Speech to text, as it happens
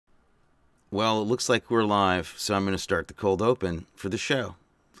Well, it looks like we're live, so I'm going to start the cold open for the show.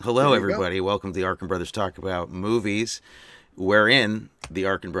 Hello, everybody. Go. Welcome to the Arkin Brothers Talk About Movies, wherein the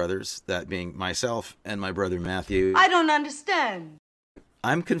Arkin Brothers, that being myself and my brother Matthew. I don't understand.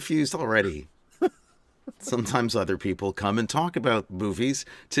 I'm confused already. Sometimes other people come and talk about movies.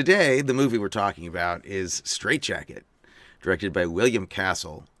 Today, the movie we're talking about is Strait-Jacket, directed by William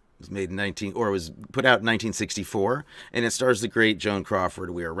Castle. It was made in was put out in 1964, and it stars the great Joan Crawford.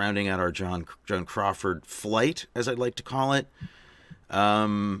 We are rounding out our Joan Crawford flight, as I'd like to call it.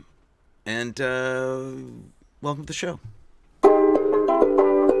 Welcome to the show.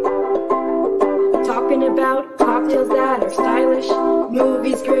 Talking about cocktails that are stylish,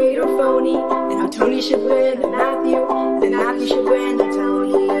 movies great or phony, and how Tony should win and Matthew should win and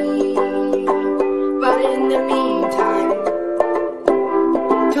Tony. But in the meantime,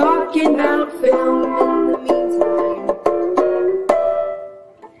 talking about film in the meantime.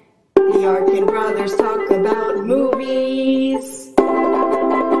 The Arkin Brothers talk about movies.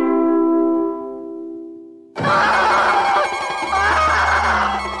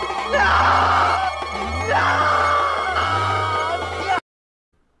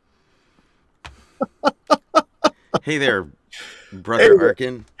 Hey there, brother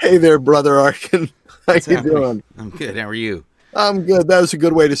Arkin. Hey there, brother Arkin. How you doing? I'm good. How are you? I'm good. That was a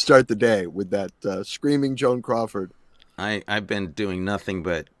good way to start the day with that screaming Joan Crawford. I've been doing nothing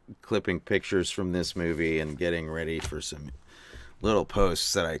but clipping pictures from this movie and getting ready for some little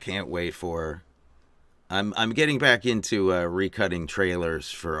posts that I can't wait for. I'm getting back into recutting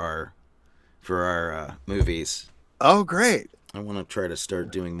trailers for our movies. Oh, great! I want to try to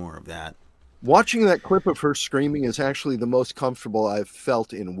start doing more of that. Watching that clip of her screaming is actually the most comfortable I've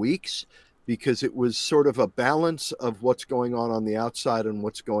felt in weeks, because it was sort of a balance of what's going on the outside and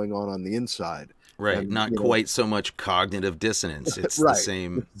what's going on the inside. Right. And, not quite so much cognitive dissonance. It's right. The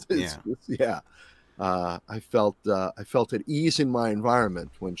same. Yeah. I felt at ease in my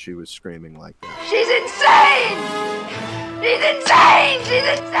environment when she was screaming like that. She's insane! She's insane! She's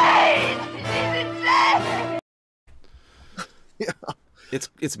insane! She's insane! Yeah.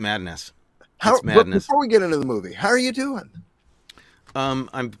 It's madness. But before we get into the movie, how are you doing?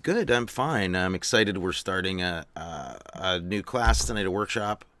 I'm good. I'm fine. I'm excited. We're starting a new class tonight, a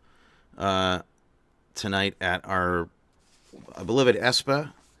workshop tonight at our beloved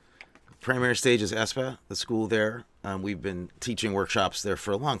ESPA. Primary stage is ESPA, the school there. We've been teaching workshops there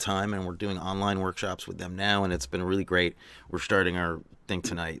for a long time, and we're doing online workshops with them now, and it's been really great. We're starting our thing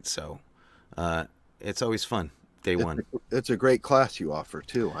tonight, so it's always fun. Day one. It's a great class you offer,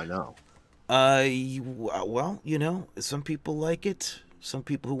 too, I know. Well, you know, some people like it. Some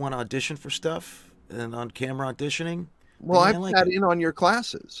people who want to audition for stuff and on camera auditioning. Well, I've sat in on your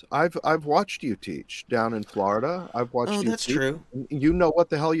classes. I've watched you teach down in Florida. I've watched you teach. Oh, that's true. You know what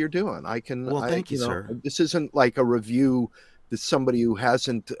the hell you're doing. Well, thank you, sir. This isn't like a review that somebody who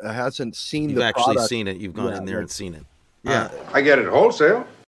hasn't seen the product. You've actually seen it. You've gone in there and seen it. Yeah. I get it wholesale.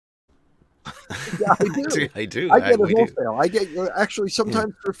 Yeah, I do. I get it wholesale. I get actually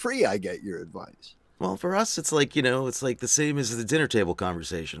sometimes for free. I get your advice. Well, for us, it's like, you know, it's like the same as the dinner table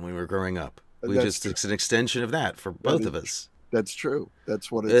conversation when we were growing up. It's an extension of that for both of us. That's true.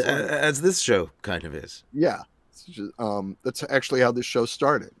 That's what it's like. As this show kind of is. Yeah. That's actually how this show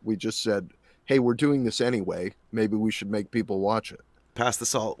started. We just said, hey, we're doing this anyway. Maybe we should make people watch it. Pass the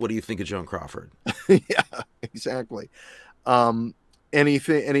salt. What do you think of Joan Crawford? Yeah, exactly.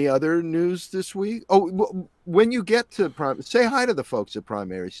 Any other news this week? Oh, when you get to say hi to the folks at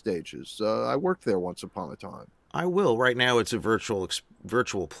Primary Stages. I worked there once upon a time. I will. Right now, it's a virtual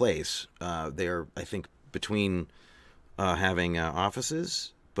place. They're, I think, between having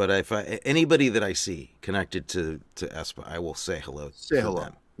offices. But if anybody that I see connected to ESPA, I will say hello. Say hello.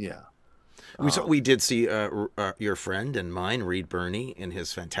 Them. Yeah. We did see your friend and mine, Reed Birney, in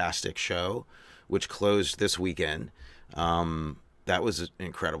his fantastic show, which closed this weekend. That was an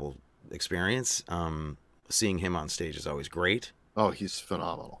incredible experience. Seeing him on stage is always great. Oh, he's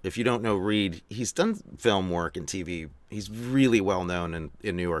phenomenal. If you don't know Reed, he's done film work and TV. He's really well known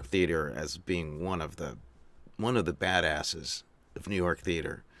in New York theater as being one of the badasses of New York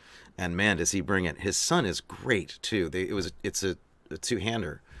theater. And man, does he bring it. His son is great too. It's a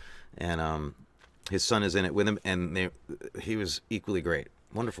two-hander, and his son is in it with him, and he was equally great.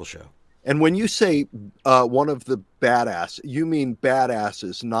 Wonderful show. And when you say one of the badass, you mean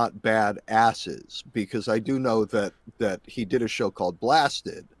badasses, not bad asses, because I do know that he did a show called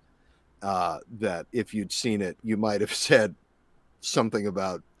Blasted. That if you'd seen it, you might have said something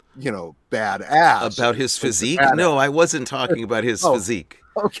about, you know, bad ass. About his physique? No, I wasn't talking about his physique.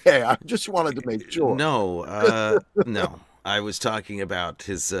 Okay, I just wanted to make sure. No, no. I was talking about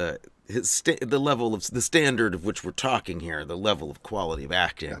his the level of the standard of which we're talking here, the level of quality of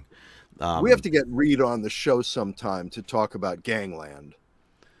acting. We have to get Reed on the show sometime to talk about Gangland.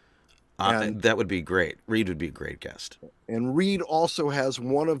 That would be great. Reed would be a great guest. And Reed also has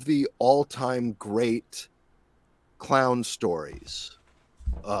one of the all-time great clown stories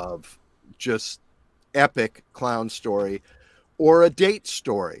of just epic clown story, or a date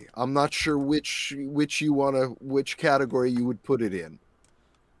story. I'm not sure which category you would put it in.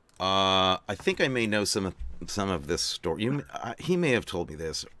 I think I may know some of this story. He may have told me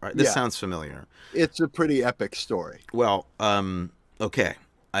this. This sounds familiar. It's a pretty epic story. Well, okay.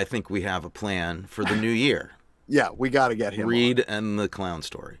 I think we have a plan for the new year. Yeah, we got to get him Reed and the clown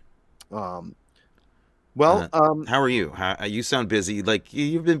story. How are you? You sound busy. Like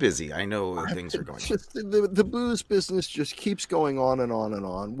you've been busy. I know things are going. Just the booze business just keeps going on and on and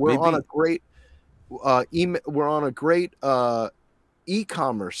on. We're on a great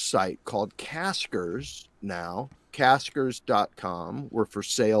e-commerce site called Caskers now. Caskers.com. We're for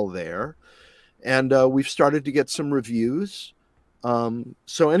sale there, and we've started to get some reviews.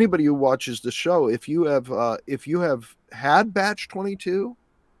 So anybody who watches the show, if you have had batch 22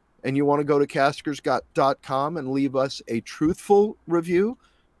 and you want to go to caskers.com and leave us a truthful review,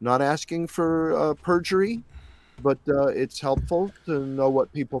 not asking for perjury, but it's helpful to know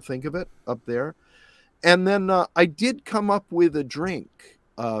what people think of it up there. And then I did come up with a drink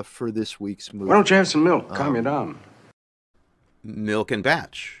for this week's movie. Why don't you have some milk? Calm you down. Milk and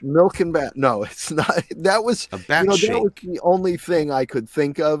batch. No, it's not. That was a batch shake. That was the only thing I could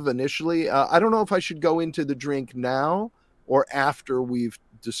think of initially. I don't know if I should go into the drink now or after we've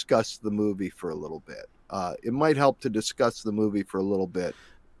discussed the movie for a little bit. It might help to discuss the movie for a little bit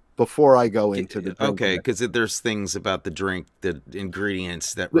before I go into the drink. Okay, because there's things about the drink, the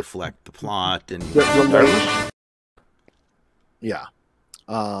ingredients that reflect the plot and yeah.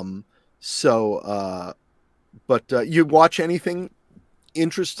 But you watch anything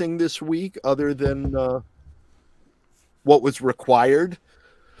interesting this week other than what was required?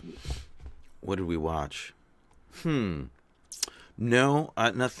 What did we watch? No,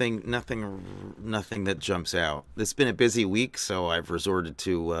 nothing that jumps out. It's been a busy week, so I've resorted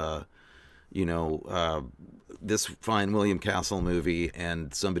to, this fine William Castle movie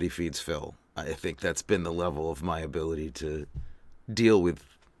and Somebody Feeds Phil. I think that's been the level of my ability to deal with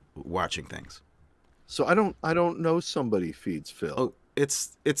watching things. So I don't know Somebody Feeds Phil. Oh,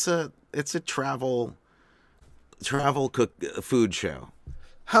 it's a travel food show.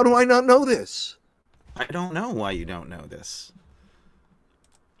 How do I not know this? I don't know why you don't know this.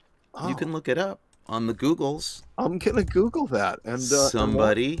 Oh. You can look it up on the Googles. I'm gonna Google that. And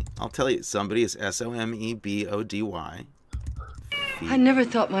Somebody, I'll tell you, Somebody is SOMEBODY. I never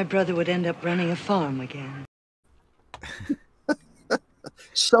thought my brother would end up running a farm again.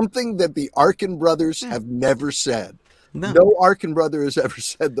 Something that the Arkin Brothers have never said. No Arkin brother has ever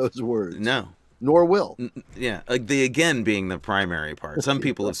said those words. No. Nor will. Yeah, the again being the primary part. Some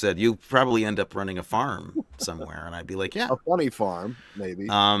people have said you probably end up running a farm somewhere, and I'd be like, yeah. A funny farm, maybe.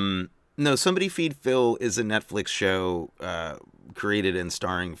 No, Somebody Feed Phil is a Netflix show created and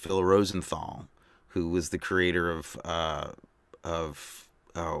starring Phil Rosenthal, who was the creator of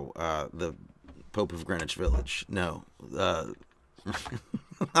the Pope of Greenwich Village. No,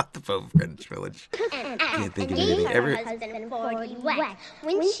 not the Pope of Greenwich Village. Can't think of anything.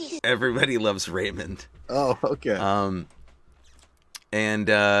 Everybody Loves Raymond. Oh, okay.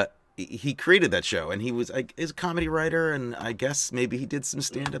 And he created that show, and he was is a comedy writer, and I guess maybe he did some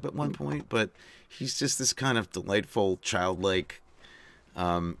stand up at one point, but he's just this kind of delightful, childlike,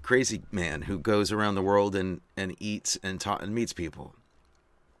 crazy man who goes around the world and eats and meets people.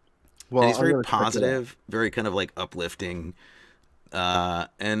 Well, and he's very positive, very kind of like uplifting,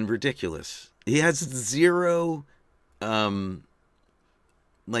 and ridiculous. He has zero, he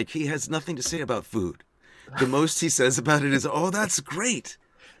has nothing to say about food. The most he says about it is, "Oh, that's great."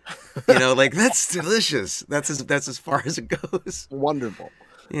 That's delicious. That's as far as it goes. Wonderful.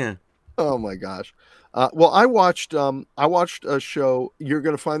 Yeah. Oh my gosh. Well, I watched a show. You're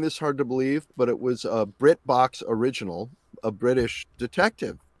going to find this hard to believe, but it was a BritBox original, a British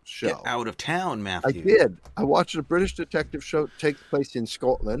detective show. Get out of town, Matthew. I did. I watched a British detective show take place in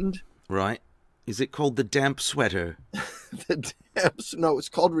Scotland. Right. Is it called The Damp Sweater? No, it's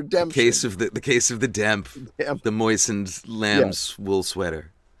called Redemption. The case of the damp. The moistened lamb's wool sweater.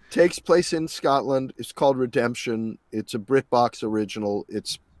 Takes place in Scotland. It's called Redemption. It's a BritBox original.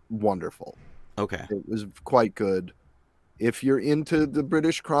 It's wonderful. Okay. It was quite good. If you're into the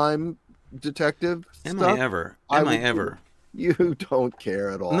British crime detective Am stuff, I ever? You don't care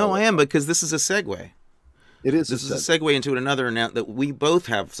at all. No, I am, because this is a segue. It is. This is a segue into another announcement that we both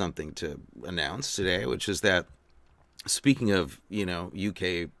have something to announce today, which is that, speaking of,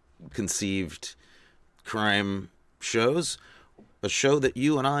 UK conceived crime shows, a show that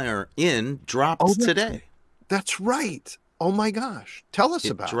you and I are in dropped today. That's right. Oh my gosh. Tell us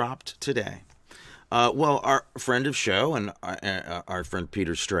about it. It dropped today. Well, our friend of show and our friend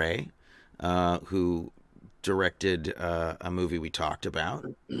Peter Stray, who directed a movie we talked about,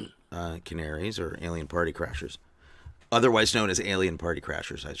 Canaries, or Alien Party Crashers, otherwise known as Alien Party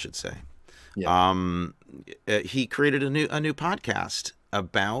Crashers, I should say. Yeah. He created a new podcast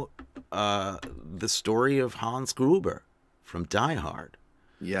about the story of Hans Gruber from Die Hard.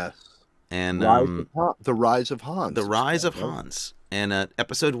 Yes. And the Rise of Hans. The Rise of Hans. And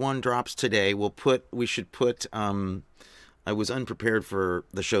episode 1 drops today. We should put. I was unprepared for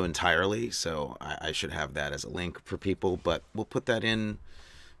the show entirely, so I should have that as a link for people. But we'll put that in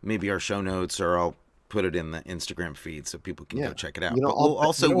maybe our show notes, or I'll put it in the Instagram feed so people can go check it out. But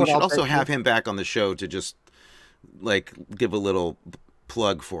we should also have him back on the show to just give a little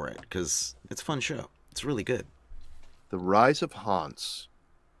plug for it, because it's a fun show. It's really good. The Rise of Hans.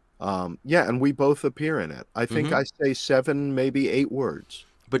 And we both appear in it. I think I say 7, maybe 8 words.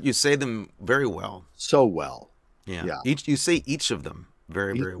 But you say them very well. So well. Yeah. You say each of them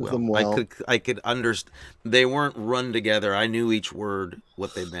very well. I could understand. They weren't run together. I knew each word,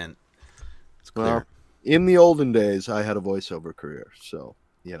 what they meant. It's clear. Well, in the olden days, I had a voiceover career. So,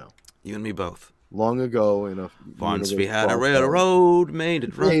 You and me both. Long ago in a... Once we had a railroad, made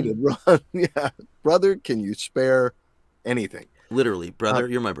it run. Yeah. Brother, can you spare anything? Literally, brother,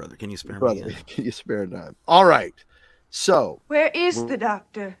 you're my brother. Can you spare me? Yeah. Can you spare a dime? All right. So... Where is the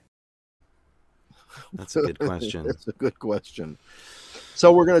doctor? That's a good question. That's a good question.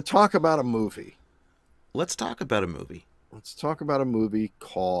 So we're going to talk about a movie. Let's talk about a movie. Let's talk about a movie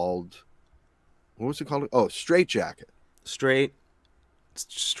called... What was it called? Oh, Strait-Jacket. Strait-Jacket.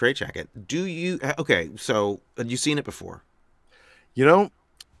 Okay, so had you seen it before?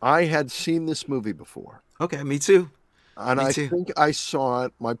 I had seen this movie before. Okay, me too. And I think I saw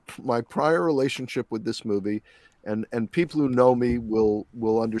it. My prior relationship with this movie, and people who know me will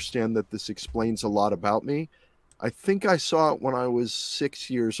understand that this explains a lot about me. I think I saw it when I was 6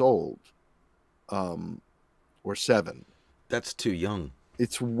 years old, or 7. That's too young.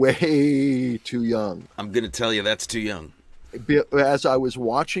 It's way too young. I'm gonna tell you, that's too young. As I was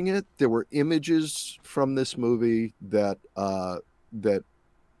watching it, there were images from this movie that I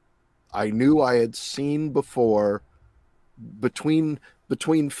knew I had seen before. Between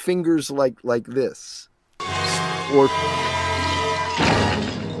fingers like this, or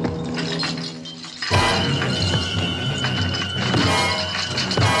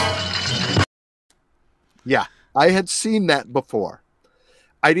yeah, I had seen that before.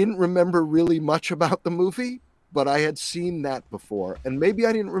 I didn't remember really much about the movie, but I had seen that before, and maybe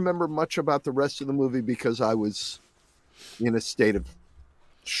I didn't remember much about the rest of the movie because I was in a state of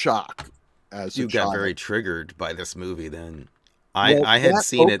shock. You got very triggered by this movie then. I had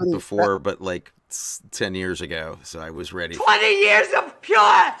seen it before, but 10 years ago, so I was ready. 20 years of pure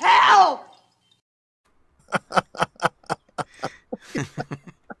hell!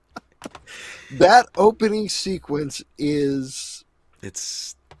 That opening sequence is...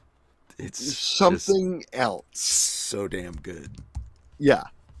 It's something else. So damn good. Yeah.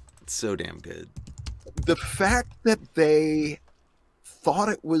 It's so damn good. The fact that they thought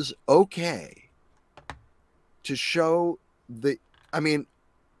it was okay to show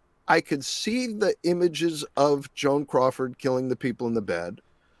I could see the images of Joan Crawford killing the people in the bed.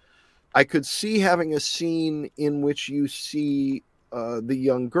 I could see having a scene in which you see the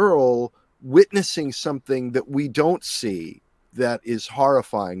young girl witnessing something that we don't see that is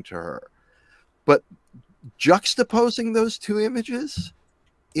horrifying to her. But juxtaposing those two images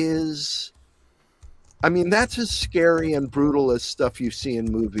is... that's as scary and brutal as stuff you see in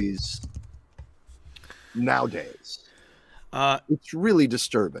movies nowadays. It's really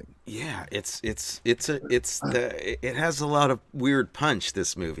disturbing. Yeah, it has a lot of weird punch,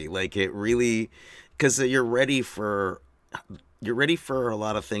 this movie. It really, because you're ready for a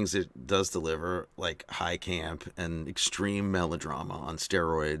lot of things it does deliver, like high camp and extreme melodrama on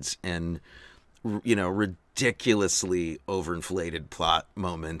steroids, and ridiculously overinflated plot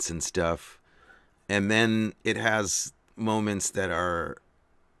moments and stuff. And then it has moments that are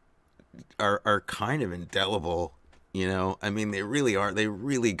kind of indelible, they really are. They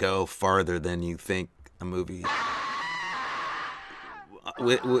really go farther than you think a movie,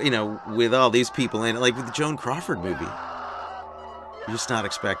 with all these people in it, like with the Joan Crawford movie. You're just not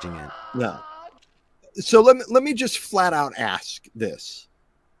expecting it. No. So let me just flat out ask this.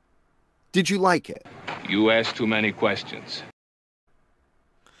 Did you like it? You ask too many questions.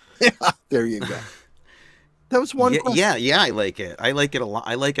 There you go. That was one question. Yeah, I like it. I like it a lot.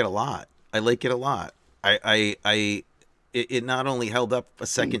 I like it a lot. I like it a lot. It not only held up a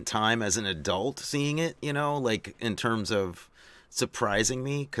second time as an adult seeing it, you know, like in terms of surprising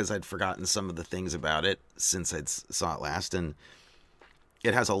me, because I'd forgotten some of the things about it since I saw it last, and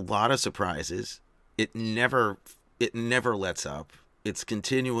it has a lot of surprises. It never lets up. It's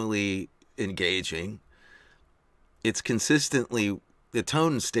continually engaging. It's consistently, the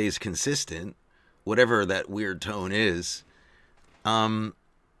tone stays consistent, whatever that weird tone is. And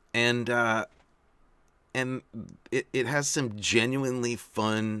it has some genuinely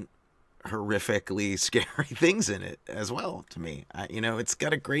fun, horrifically scary things in it as well, to me. You know, it's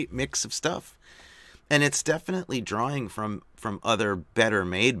got a great mix of stuff. And it's definitely drawing from other better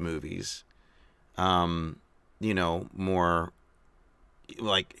made movies. You know, more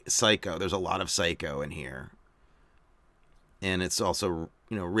like Psycho. There's a lot of Psycho in here. And it's also,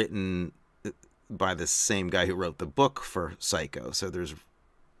 you know, written by the same guy who wrote the book for Psycho. So there's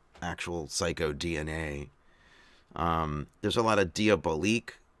actual Psycho DNA. There's a lot of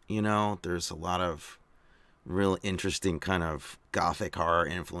Diabolique, you know. There's a lot of real interesting kind of gothic horror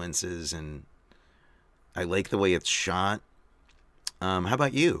influences, and I like the way it's shot. How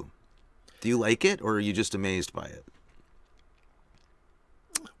about you? Do you like it, or are you just amazed by it?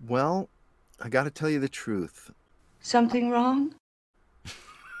 Well, I got to tell you the truth. Something wrong?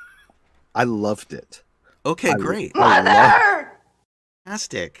 I loved it. Okay, great. Mother!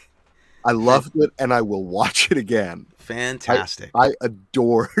 Fantastic. I loved it, and I will watch it again. Fantastic. I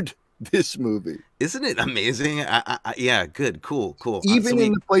adored this movie. Isn't it amazing? Yeah, good, cool. Even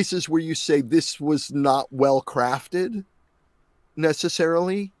in the places where you say this was not well crafted,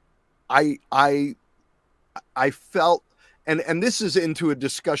 necessarily, I felt, and this is into a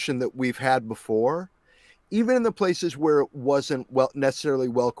discussion that we've had before. Even in the places where it wasn't necessarily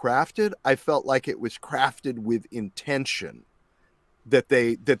well crafted, I felt like it was crafted with intention. That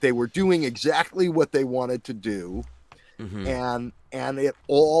they were doing exactly what they wanted to do, and it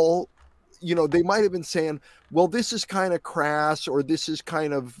all, you know, they might have been saying, well, this is kind of crass, or this is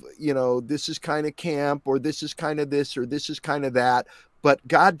kind of, you know, this is kind of camp, or this is kind of this, or this is kind of that, but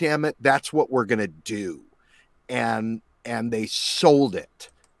God damn it, that's what we're gonna do, and they sold it,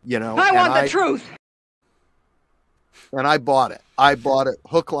 you know. I want the truth. And I bought it. I bought it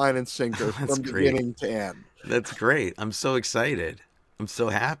hook, line, and sinker from beginning to end. That's great. I'm so excited. I'm so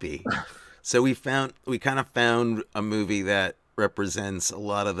happy. So we kind of found a movie that represents a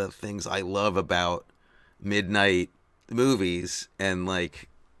lot of the things I love about midnight movies and like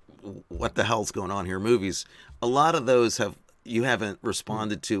what the hell's going on here movies. A lot of those you haven't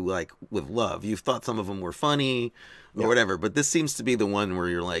responded to like with love. You've thought some of them were funny or whatever, but this seems to be the one where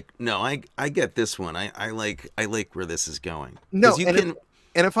you're like, no, I get this one. I like where this is going. No,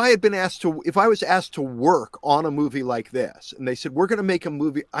 and if I had been asked to, if I was asked to work on a movie like this, and they said we're going to make a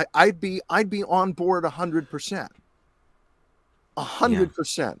movie, I'd be on board 100%.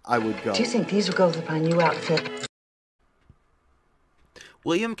 100%, I would go. Do you think these will go with my new outfit?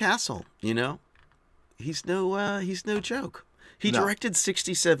 William Castle, you know, he's no joke. He directed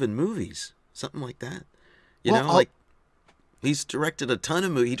 67 movies, something like that. You know, like he's directed a ton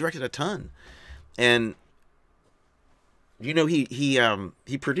of movies. He directed a ton, and you know, he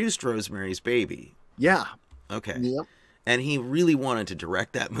produced Rosemary's Baby. Yeah. Okay. Yep. And he really wanted to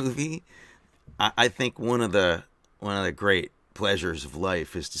direct that movie. I think one of the great pleasures of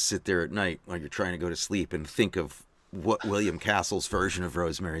life is to sit there at night while you're trying to go to sleep and think of what William Castle's version of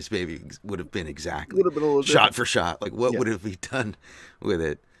Rosemary's Baby would have been exactly. Would have been a little shot for shot. Like what would have he done with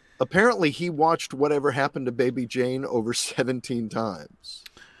it? Apparently he watched Whatever Happened to Baby Jane over 17 times.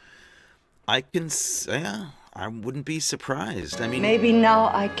 I can say, I wouldn't be surprised. I mean, maybe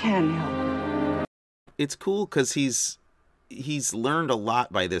now I can help. It's cool because he's learned a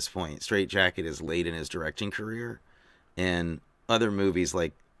lot by this point. Strait-Jacket is late in his directing career, and other movies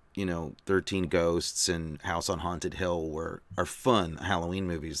like, you know, 13 Ghosts and House on Haunted Hill are fun Halloween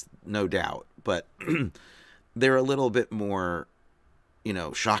movies, no doubt, but they're a little bit more, you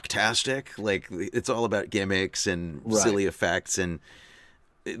know, shocktastic. Like it's all about gimmicks and silly effects, and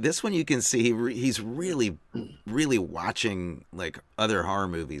this one you can see he's really watching like other horror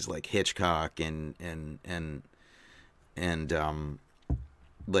movies like Hitchcock and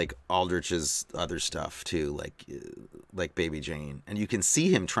like Aldrich's other stuff too, like Baby Jane, and you can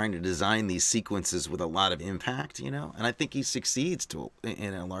see him trying to design these sequences with a lot of impact, you know, and I think he succeeds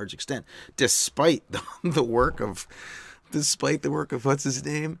in a large extent, despite the work of what's his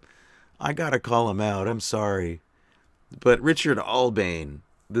name? I gotta call him out. I'm sorry, but Richard Albane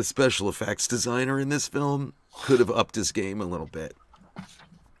the special effects designer in this film could have upped his game a little bit.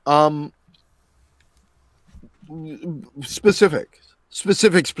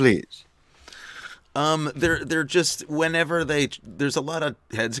 Specifics, please. They're just whenever there's a lot of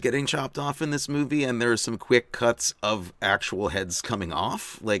heads getting chopped off in this movie, and there are some quick cuts of actual heads coming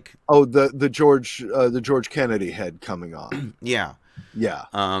off, like the George Kennedy head coming off. Yeah.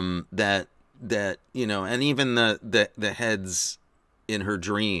 That you know, and even the heads in her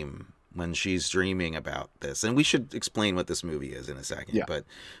dream when she's dreaming about this. And we should explain what this movie is in a second. Yeah. But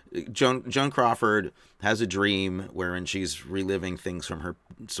Joan Crawford has a dream wherein she's reliving things from her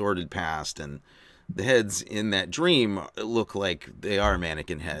sordid past, and the heads in that dream look like they are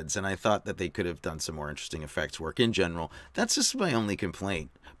mannequin heads. And I thought that they could have done some more interesting effects work in general. That's just my only complaint.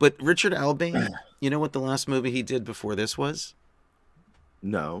 But Richard Albane, you know what the last movie he did before this was?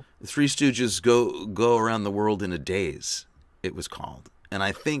 No. The Three Stooges go around the world in a daze, it was called. And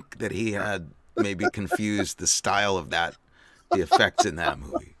I think that he had maybe confused the style of the effects in that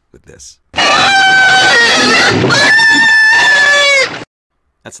movie with this.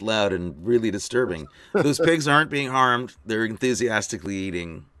 That's loud and really disturbing. Those pigs aren't being harmed. They're enthusiastically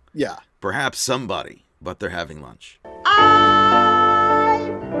eating. Yeah. Perhaps somebody, but they're having lunch.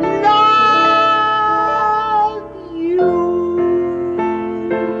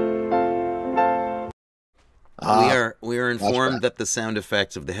 We are informed that the sound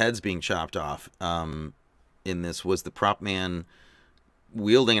effects of the heads being chopped off in this was the prop man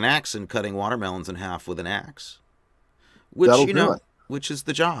wielding an axe and cutting watermelons in half with an axe, which which is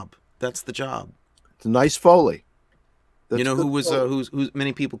the job. That's the job. It's a nice Foley. You know who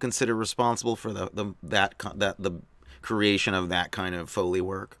many people consider responsible for the creation of that kind of Foley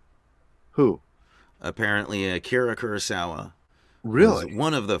work? Who? Apparently, Akira Kurosawa. Really? Was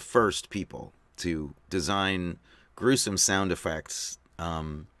one of the first people to design gruesome sound effects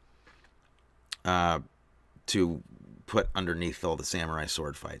to put underneath all the samurai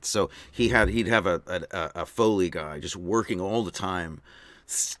sword fights. So he'd have a Foley guy just working all the time,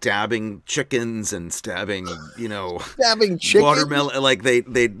 stabbing chickens and stabbing stabbing chickens, watermelon, like they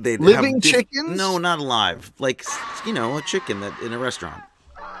living chickens. No, not alive, like a chicken that in a restaurant.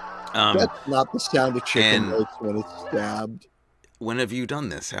 That's not the sound of chicken makes when it's stabbed. When have you done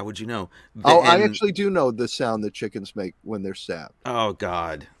this? How would you know? I actually do know the sound that chickens make when they're stabbed. Oh,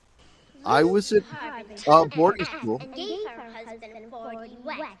 God. I was at boarding school.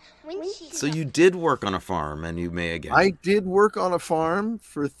 So you did work on a farm, and you may again. I did work on a farm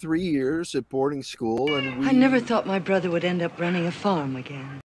for 3 years at boarding school, and I never thought my brother would end up running a farm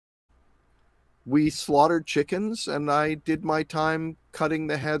again. We slaughtered chickens, and I did my time cutting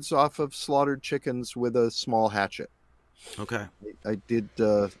the heads off of slaughtered chickens with a small hatchet. Okay. I did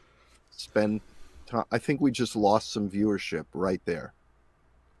spend time. I think we just lost some viewership right there.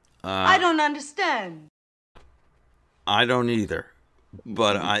 I don't understand. I don't either.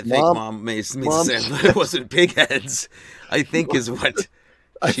 But I think Mom made me say that it wasn't pig heads. I think is what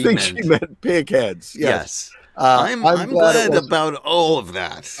she meant. She meant pig heads. Yes. I'm glad about all of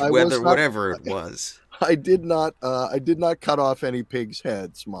that, whatever it was. I did not cut off any pigs'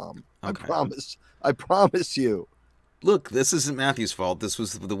 heads, Mom. Okay. I promise you. Look, this isn't Matthew's fault. This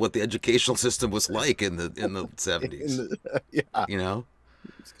was what the educational system was like in the 70s. Yeah. You know?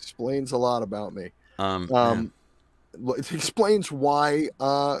 It explains a lot about me. It explains why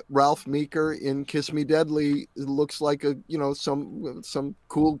Ralph Meeker in Kiss Me Deadly looks like some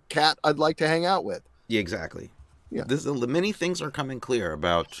cool cat I'd like to hang out with. Yeah, exactly. Yeah. Many things are coming clear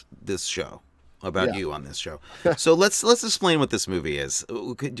about this show. About you on this show. So let's explain what this movie is.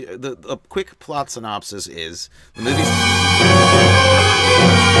 A quick plot synopsis is the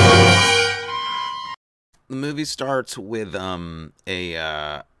movie starts with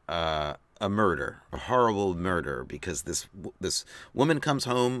a murder, a horrible murder, because this woman comes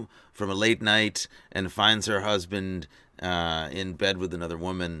home from a late night and finds her husband in bed with another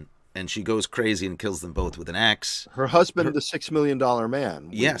woman. And she goes crazy and kills them both with an axe. Her husband, the $6 million man.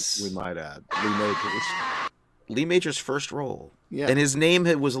 Yes. We might add. Lee Majors. Lee Majors' first role. Yeah. And his name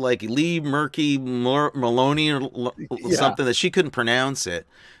was like Lee Murky Maloney or something that she couldn't pronounce it.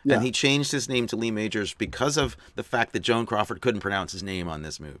 Yeah. And he changed his name to Lee Majors because of the fact that Joan Crawford couldn't pronounce his name on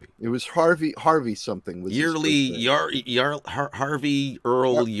this movie. It was Harvey something. Was Harvey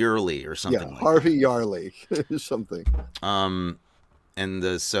Earl Yearly or something. Yeah, like Harvey Yarley something.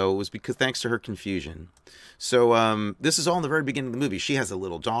 And so it was thanks to her confusion. So this is all in the very beginning of the movie. She has a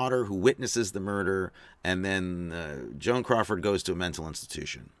little daughter who witnesses the murder, and then Joan Crawford goes to a mental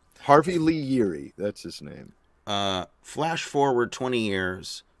institution. Harvey Lee Yeary, that's his name. Flash forward 20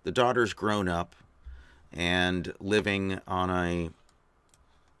 years, the daughter's grown up and living on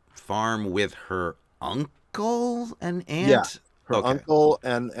farm with her uncle and aunt. Yeah, her uncle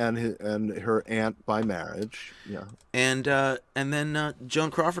and her aunt by marriage. Yeah, and then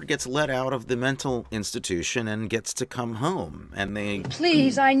Joan Crawford gets let out of the mental institution and gets to come home, and they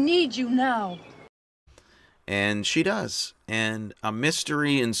Please, I need you now. And she does, and a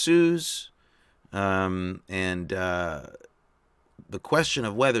mystery ensues, and the question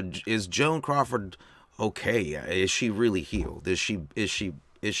of whether is Joan Crawford okay? Is she really healed? Is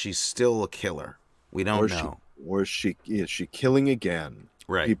she still a killer? We don't know. Or is she killing again?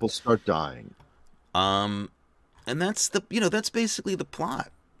 Right. People start dying. And that's that's basically the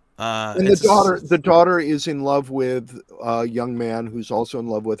plot. And the daughter is in love with a young man who's also in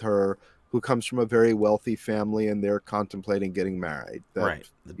love with her, who comes from a very wealthy family, and they're contemplating getting married. Right.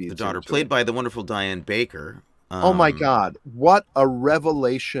 The daughter, played by the wonderful Diane Baker. Oh my God. What a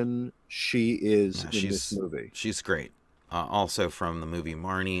revelation she is in this movie. She's great. Also from the movie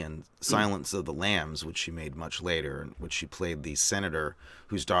Marnie and Silence of the Lambs, which she made much later, in which she played the senator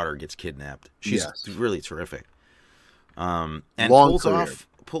whose daughter gets kidnapped. She's really terrific. And pulls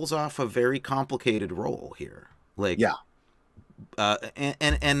off a very complicated role here.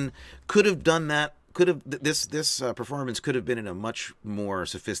 And could have done that. This performance could have been in a much more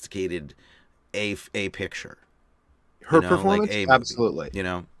sophisticated a picture. Her performance, absolutely.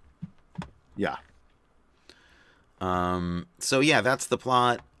 Yeah. So yeah, that's the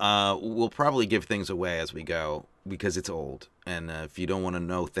plot. We'll probably give things away as we go because it's old, and if you don't want to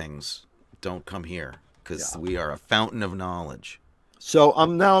know things, don't come here because we are a fountain of knowledge. So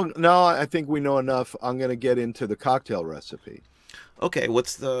now I think we know enough. I'm going to get into the cocktail recipe. Okay,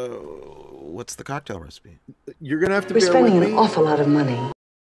 what's the cocktail recipe? You're going to have to We're spending an awful lot of money.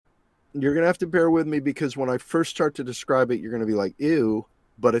 You're going to have to bear with me because when I first start to describe it, you're going to be like, ew,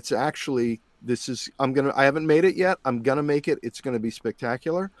 but it's actually, I haven't made it yet. I'm going to make it. It's going to be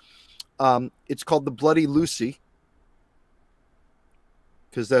spectacular. It's called the Bloody Lucy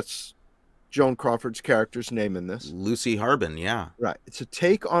because that's Joan Crawford's character's name in this. Lucy Harbin, yeah. Right. It's a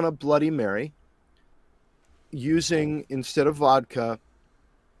take on a Bloody Mary using, instead of vodka,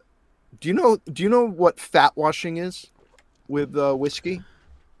 do you know what fat washing is with whiskey?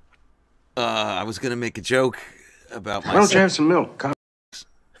 I was going to make a joke about Why don't you have some milk?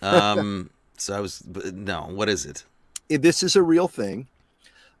 So no, what is it? This is a real thing.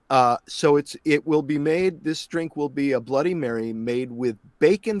 So it will be made, this drink will be a Bloody Mary made with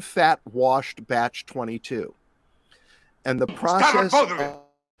bacon fat washed batch 22. And the process,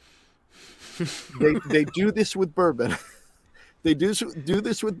 they do this with bourbon. They do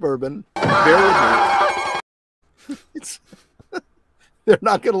this with bourbon. Bear with me. They're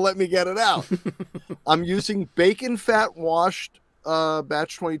not going to let me get it out. I'm using bacon fat washed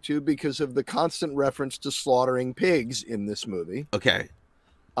batch 22 because of the constant reference to slaughtering pigs in this movie. Okay.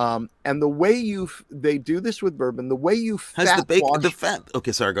 And the way they do this with bourbon, the way you fat the fat.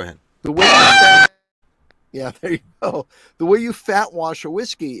 Okay, sorry, go ahead. The way yeah, there you go. The way you fat wash a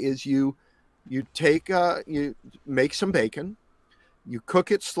whiskey is you make some bacon, you cook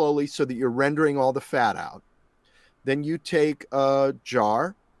it slowly so that you're rendering all the fat out. Then you take a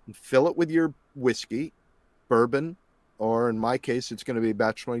jar and fill it with your whiskey, bourbon, or in my case, it's going to be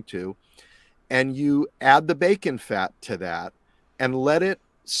batch 22, and you add the bacon fat to that and let it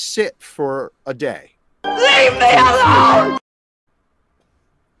sit for a day. Leave me alone!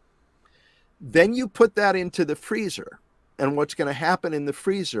 Then you put that into the freezer. And what's going to happen in the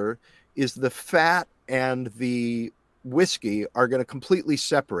freezer is the fat and the whiskey are going to completely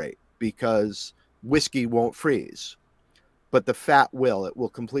separate because whiskey won't freeze, but the fat will. It will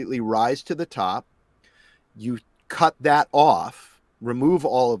completely rise to the top. You cut that off, remove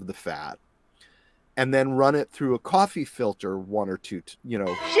all of the fat, and then run it through a coffee filter, one or two,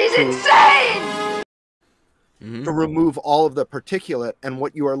 She's insane! To remove all of the particulate. And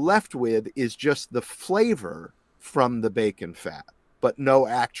what you are left with is just the flavor from the bacon fat, but no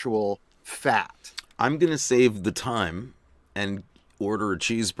actual fat. I'm going to save the time and order a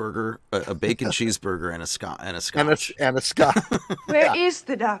cheeseburger, a bacon cheeseburger and a scotch. And a scotch. Where is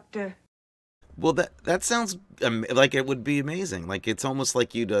the doctor? Well, that sounds like it would be amazing. Like it's almost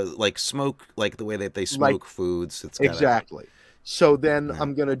like you to smoke, like the way that they smoke foods. Exactly. So then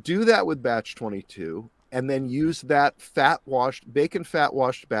I'm going to do that with batch 22 and then use that bacon fat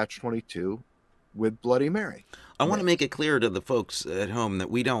washed batch 22 with Bloody Mary. I want to make it clear to the folks at home that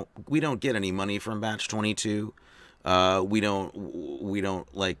we don't get any money from batch 22. We don't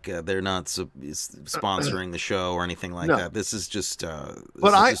they're not sponsoring the show or anything like that. This is just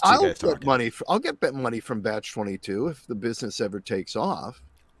but I'll get money. I'll get money from batch 22 if the business ever takes off.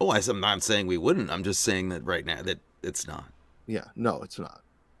 Oh, I'm not saying we wouldn't. I'm just saying that right now that it's not. Yeah, no, it's not.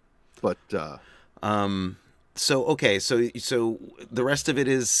 But so okay, so the rest of it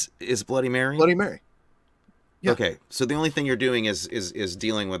is Bloody Mary. Bloody Mary. Yeah. Okay, so the only thing you're doing is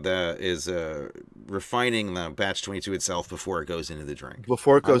dealing with refining the batch 22 itself before it goes into the drink.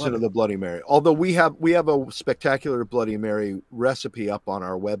 Before it goes into the Bloody Mary. Although we have a spectacular Bloody Mary recipe up on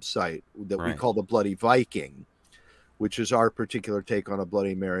our website that we call the Bloody Viking, which is our particular take on a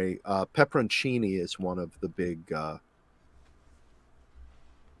Bloody Mary. Pepperoncini is one of the big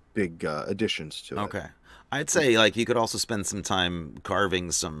additions to it. Okay. I'd say like you could also spend some time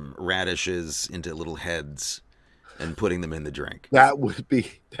carving some radishes into little heads and putting them in the drink. That would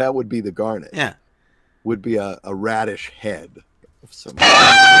be the garnish. Yeah. Would be a radish head of some.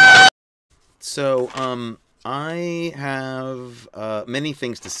 So, I have many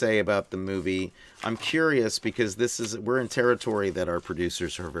things to say about the movie. I'm curious because we're in territory that our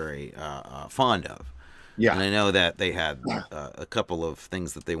producers are very fond of. Yeah. And I know that they had a couple of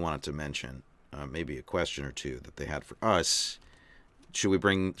things that they wanted to mention. Maybe a question or two that they had for us. Should we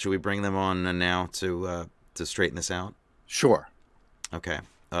bring them on now to straighten this out? Sure. Okay.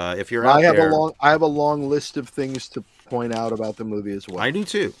 If you're out there, I have a long list of things to point out about the movie as well. I do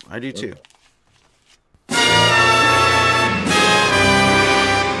too. Okay.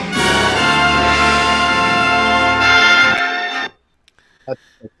 That's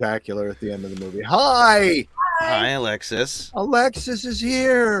spectacular at the end of the movie. Hi, Alexis. Alexis is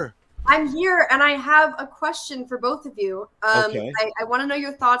here. I'm here, and I have a question for both of you. Okay. I want to know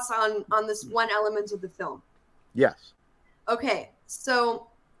your thoughts on this one element of the film. Yes. Okay, so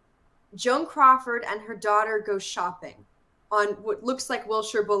Joan Crawford and her daughter go shopping on what looks like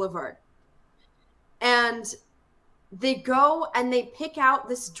Wilshire Boulevard. And they go and they pick out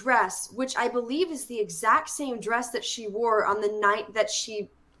this dress, which I believe is the exact same dress that she wore on the night that she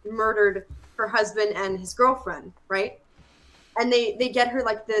murdered her husband and his girlfriend, right? And they get her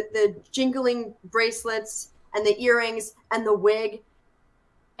like the jingling bracelets and the earrings and the wig.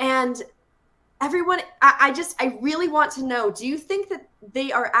 And everyone, I really want to know, do you think that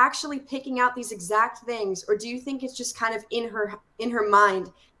they are actually picking out these exact things, or do you think it's just kind of in her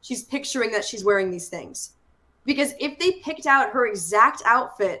mind, she's picturing that she's wearing these things? Because if they picked out her exact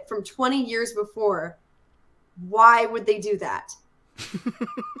outfit from 20 years before, why would they do that?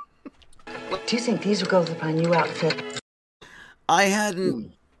 Do you think these will go with my new outfit? I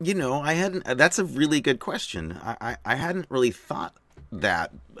hadn't, that's a really good question. I hadn't really thought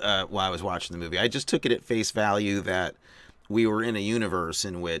that while I was watching the movie. I just took it at face value that we were in a universe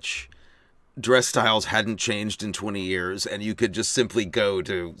in which dress styles hadn't changed in 20 years and you could just simply go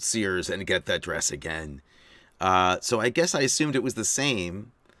to Sears and get that dress again. So I guess I assumed it was the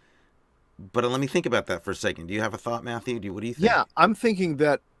same, but let me think about that for a second. Do you have a thought, Matthew? What do you think? Yeah, I'm thinking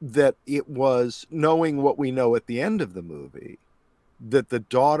that it was, knowing what we know at the end of the movie, that the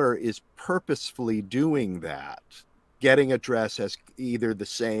daughter is purposefully doing that, getting a dress as either the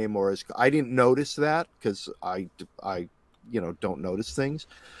same or as, I didn't notice that because I don't notice things.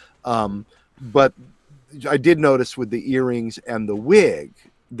 But I did notice with the earrings and the wig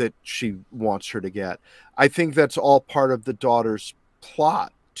that she wants her to get. I think that's all part of the daughter's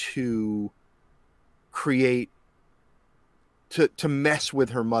plot to create, to mess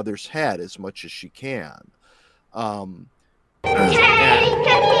with her mother's head as much as she can. Take a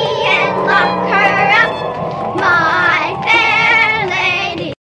key and lock her up, my fair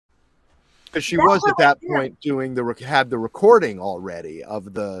lady. Because she was at that point doing had the recording already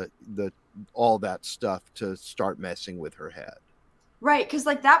of the all that stuff to start messing with her head. Right, because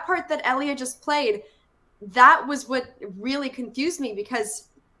like that part that Elia just played, that was what really confused me, because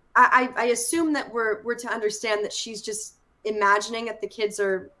I assume that we're to understand that she's just imagining that the kids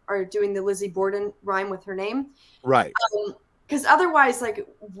are doing the Lizzie Borden rhyme with her name. Right. Because otherwise, like,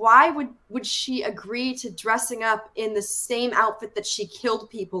 why would she agree to dressing up in the same outfit that she killed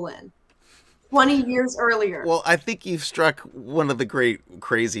people in 20 years earlier? Well, I think you've struck one of the great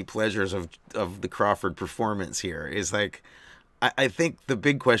crazy pleasures of the Crawford performance here. Is like, I think the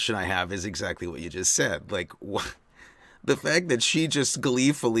big question I have is exactly what you just said. Like, the fact that she just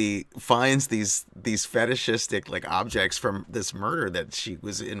gleefully finds these fetishistic like objects from this murder that she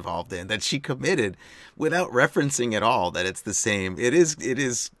was involved in, that she committed, without referencing at all that it's the same. It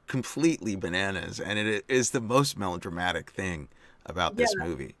is completely bananas, and it is the most melodramatic thing about this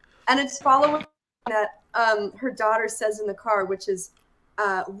movie. And it's following that her daughter says in the car, which is,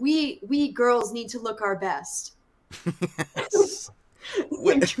 we girls need to look our best. Yes.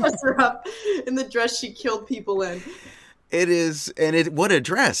 And dress her up in the dress she killed people in. It is, and what a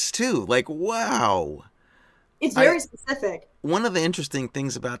dress too! Like, wow, it's very specific. One of the interesting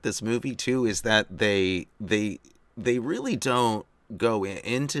things about this movie too is that they really don't go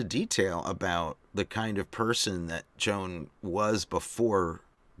into detail about the kind of person that Joan was before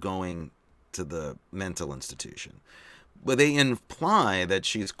going to the mental institution. But they imply that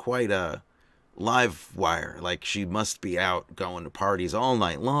she's quite a live wire, like she must be out going to parties all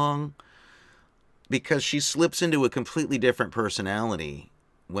night long, because she slips into a completely different personality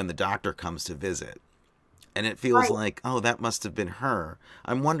when the doctor comes to visit. And it feels like, oh, that must have been her.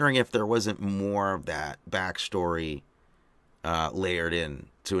 I'm wondering if there wasn't more of that backstory layered in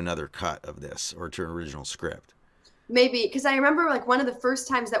to another cut of this or to an original script. Maybe, because I remember like one of the first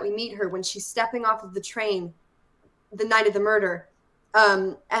times that we meet her when she's stepping off of the train the night of the murder.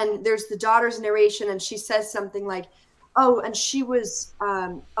 And there's the daughter's narration, and she says something like, oh, and she was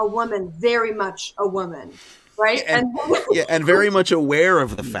a woman, very much a woman. Right? And very much aware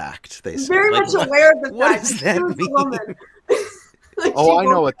of the fact, they say. Very much aware of the fact. What does that mean? Like, oh, I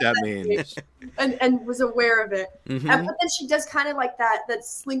know what that means. And was aware of it. Mm-hmm. But then she does kind of like that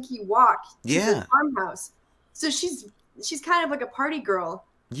slinky walk to the farmhouse. So she's kind of like a party girl.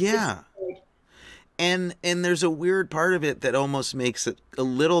 Yeah. And there's a weird part of it that almost makes it a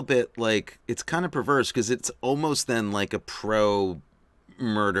little bit like, it's kind of perverse, because it's almost then like a pro-murder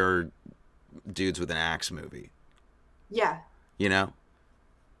dudes with an axe movie. Yeah. You know?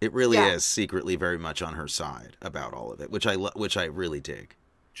 It really is secretly very much on her side about all of it, which I really dig.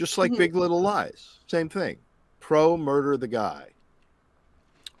 Just like Big Little Lies. Same thing. Pro-murder the guy.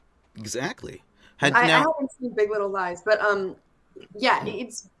 Exactly. I haven't seen Big Little Lies, but yeah,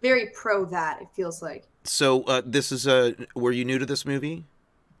 it's very pro that, it feels like. So this is were you new to this movie?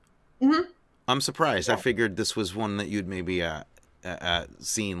 Mm-hmm. I'm surprised. I figured this was one that you'd maybe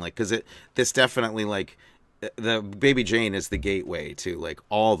seen, like, because this definitely, like, the Baby Jane is the gateway to like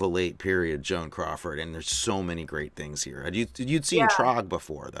all the late period Joan Crawford, and there's so many great things here. You'd seen Trog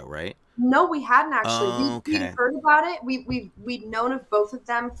before though, right? No, we hadn't actually. Oh, We'd heard about it. We'd known of both of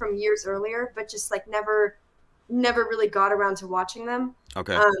them from years earlier, but just like never really got around to watching them.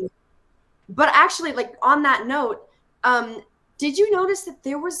 Okay. But actually, like on that note, did you notice that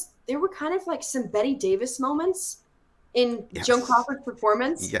there were kind of like some Bette Davis moments in Joan Crawford's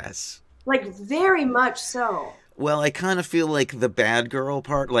performance? Yes. Like very much so. Well, I kind of feel like the bad girl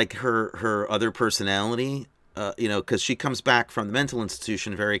part, like her other personality, you know, because she comes back from the mental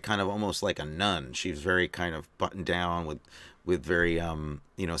institution very kind of almost like a nun. She's very kind of buttoned down with very you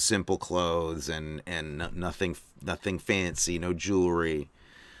know, simple clothes and nothing fancy, no jewelry.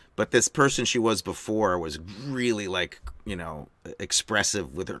 But this person she was before was really, like, you know,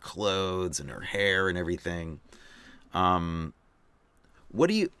 expressive with her clothes and her hair and everything. What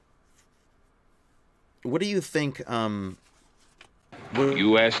do you think?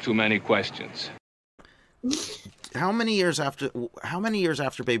 You ask too many questions. How many years after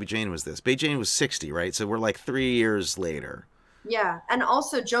Baby Jane was this? Baby Jane was 60, right? So we're like 3 years later. Yeah, and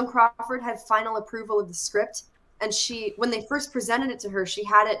also Joan Crawford had final approval of the script, and when they first presented it to her, she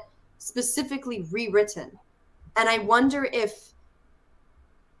had it specifically rewritten. And I wonder if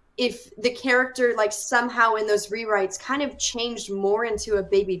the character, like, somehow in those rewrites kind of changed more into a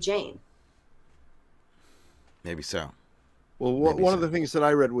Baby Jane. Maybe so. Well, one of the things that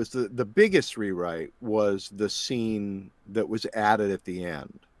I read was the biggest rewrite was the scene that was added at the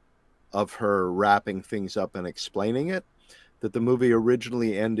end of her wrapping things up and explaining it. That the movie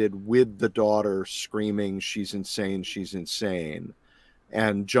originally ended with the daughter screaming, "She's insane, she's insane."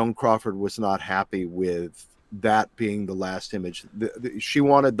 And Joan Crawford was not happy with that being the last image. She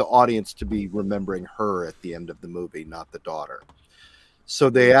wanted the audience to be remembering her at the end of the movie, not the daughter. So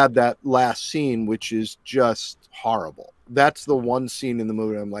they add that last scene, which is just horrible. That's the one scene in the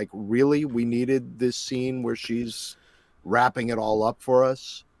movie I'm like, really? We needed this scene where she's wrapping it all up for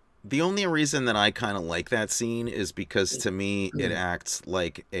us? The only reason that I kind of like that scene is because, to me, it acts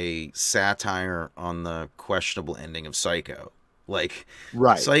like a satire on the questionable ending of Psycho. Like,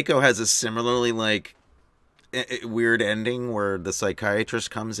 Psycho has a similarly, like, weird ending where the psychiatrist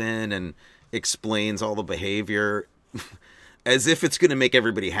comes in and explains all the behavior as if it's going to make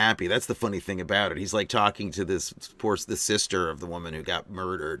everybody happy. That's the funny thing about it. He's like talking to the sister of the woman who got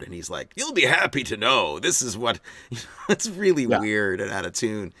murdered, and he's like, "You'll be happy to know this is what," you know, it's really weird and out of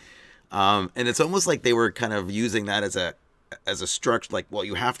tune. And it's almost like they were kind of using that as a structure, like, well,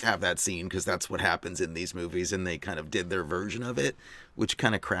 you have to have that scene because that's what happens in these movies, and they kind of did their version of it, which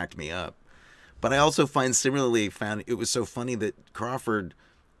kind of cracked me up. But I also found it was so funny that Crawford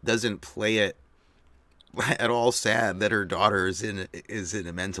doesn't play it at all sad that her daughter is in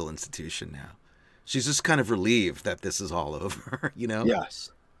a mental institution now. She's just kind of relieved that this is all over, you know?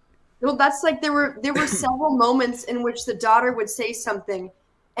 Yes. Well, that's like there were several moments in which the daughter would say something,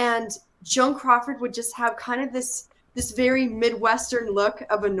 and Joan Crawford would just have kind of this this very Midwestern look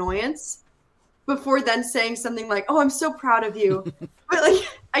of annoyance before then saying something like, "Oh, I'm so proud of you." But like,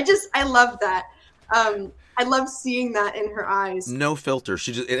 I love that. I love seeing that in her eyes. No filter.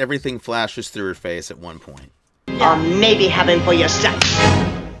 She just everything flashes through her face at one point. Or maybe heaven for yourself.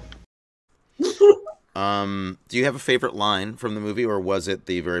 Do you have a favorite line from the movie, or was it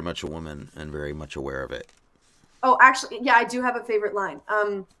the very much a woman and very much aware of it? Oh, actually, yeah, I do have a favorite line.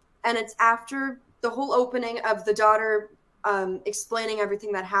 And it's after the whole opening of the daughter explaining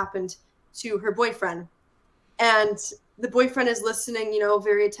everything that happened to her boyfriend. And the boyfriend is listening, you know,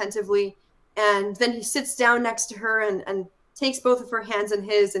 very attentively. And then he sits down next to her and takes both of her hands in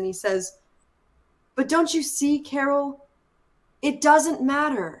his, and he says, "But don't you see, Carol? It doesn't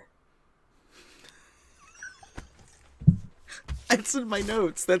matter." It's in my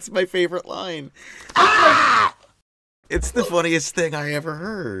notes. That's my favorite line. Ah! It's the funniest thing I ever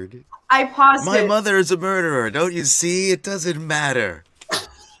heard. I paused My it. mother is a murderer. Don't you see? It doesn't matter.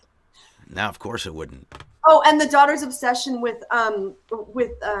 Now, of course it wouldn't. Oh, and the daughter's obsession with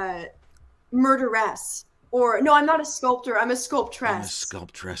murderess. Or, no, I'm not a sculptor. I'm a sculptress. I'm a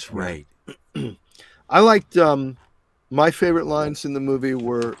sculptress, right. I liked my favorite lines in the movie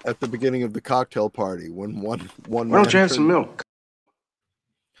were at the beginning of the cocktail party when one Why don't you have some milk?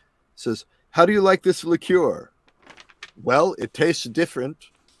 Says, "How do you like this liqueur?" "Well, it tastes different."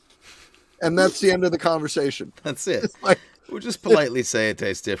 And that's the end of the conversation. That's it. It's like, we'll just politely say it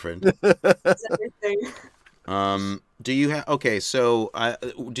tastes different. That's everything. Do you have okay? So,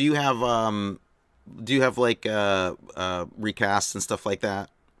 do you have like recasts and stuff like that?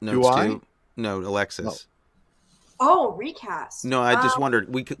 Do I? Too? No, Alexis. Oh, recast. No, I just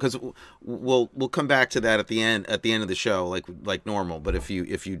wondered because we'll come back to that at the end of the show, like normal. But if you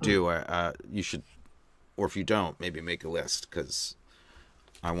do, you should, or if you don't, maybe make a list because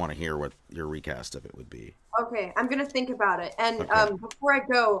I want to hear what your recast of it would be. Okay, I'm gonna think about it. And Okay. before I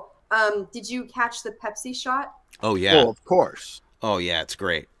go, did you catch the Pepsi shot? Oh yeah. well, of course. Oh yeah, it's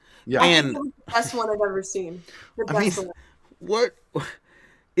great. Yeah. I think And it was the best one I've ever seen. The I mean, best one. what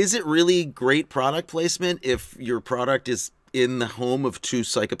is it really great product placement if your product is in the home of two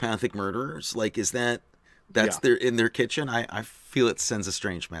psychopathic murderers? Like, is that's Yeah. in their kitchen? I feel it sends a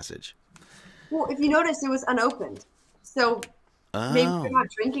strange message. Well, if you notice, it was unopened. So maybe Oh, they're not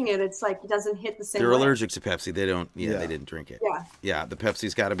drinking it. It's like it doesn't hit the same they're way. allergic to Pepsi. They don't. Yeah, Yeah. they didn't drink it. Yeah. Yeah, the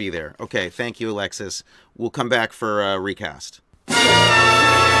Pepsi's got to be there. Okay, thank you, Alexis. We'll come back for recast.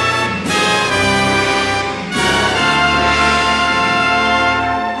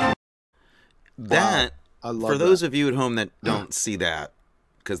 That, I love for those of you at home that don't see that,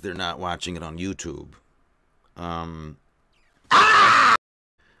 because they're not watching it on YouTube,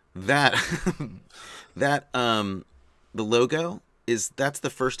 that the logo that's the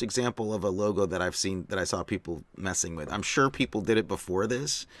first example of a logo that I've seen that I saw people messing with. I'm sure people did it before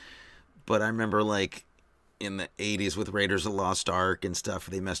this, but I remember like in the 80s with Raiders of the Lost Ark and stuff,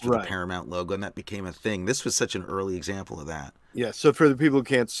 they messed with Right. the Paramount logo and that became a thing. This was such an early example of that. Yeah, so for the people who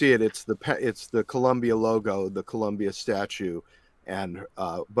can't see it, it's the Columbia logo, the Columbia statue, and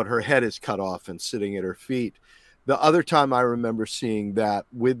but her head is cut off and sitting at her feet. The other time I remember seeing that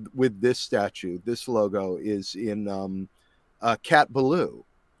with this statue, this logo is in Cat Ballou,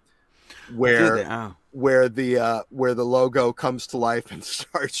 where Oh. where the logo comes to life and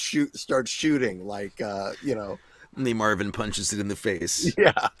starts shooting like And Lee Marvin punches it in the face.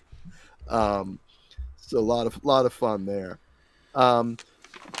 yeah. So a lot of fun there.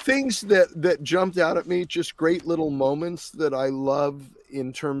 Things that jumped out at me, just great little moments that I love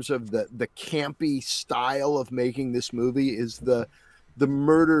in terms of the campy style of making this movie is the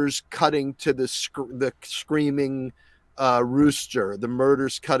murders cutting to the screaming rooster, the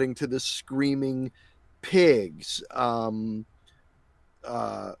murders cutting to the screaming pigs,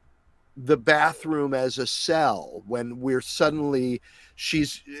 the bathroom as a cell when we're suddenly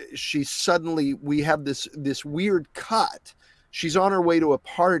we have this weird cut. She's on her way to a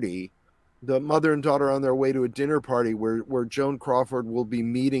party. The mother and daughter are on their way to a dinner party where Joan Crawford will be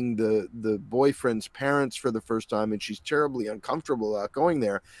meeting the boyfriend's parents for the first time, and she's terribly uncomfortable about going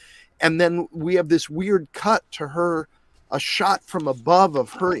there. And then we have this weird cut to her, a shot from above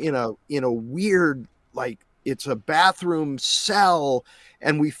of her in a weird, like it's a bathroom cell,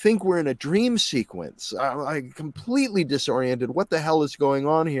 and we think we're in a dream sequence. I'm completely disoriented. What the hell is going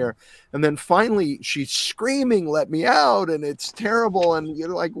on here? And then finally she's screaming, "Let me out!" And it's terrible. And you're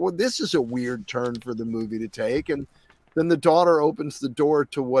like, well, this is a weird turn for the movie to take. And then the daughter opens the door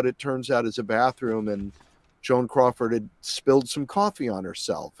to what it turns out is a bathroom, and Joan Crawford had spilled some coffee on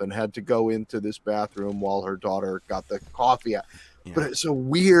herself and had to go into this bathroom while her daughter got the coffee out. Yeah. But it's a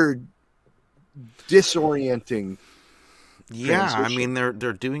weird, disorienting Yeah, I transition. mean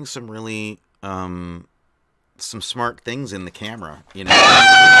they're doing some really some smart things in the camera, you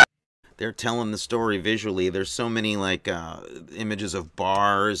know. They're telling the story visually. There's so many like images of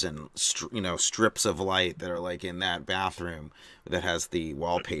bars and you know, strips of light that are like in that bathroom that has the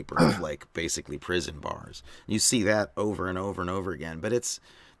wallpaper of like basically prison bars. You see that over and over and over again, but it's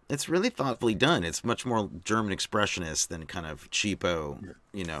really thoughtfully done. It's much more German expressionist than kind of cheapo,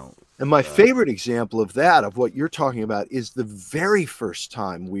 you know. And my favorite example of that, of what you're talking about, is the very first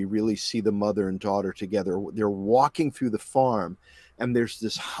time we really see the mother and daughter together. They're walking through the farm, and there's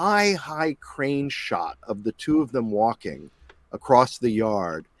this high crane shot of the two of them walking across the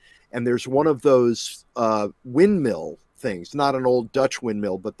yard. And there's one of those windmill things, not an old Dutch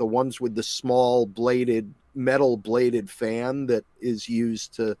windmill, but the ones with the small metal bladed fan that is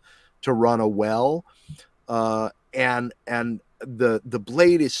used to run a well. And the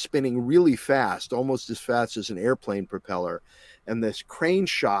blade is spinning really fast, almost as fast as an airplane propeller. And this crane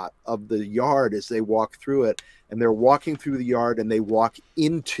shot of the yard as they walk through it, and they're walking through the yard and they walk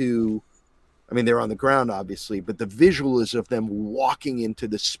into, I mean, they're on the ground, obviously, but the visual is of them walking into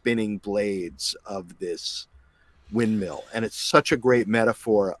the spinning blades of this windmill. And it's such a great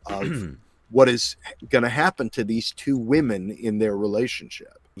metaphor of what is going to happen to these two women in their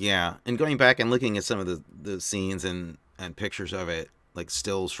relationship. Yeah, and going back and looking at some of the scenes and pictures of it, like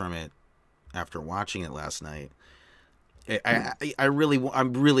stills from it after watching it last night, I'm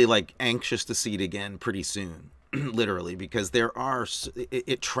really like anxious to see it again pretty soon, literally, because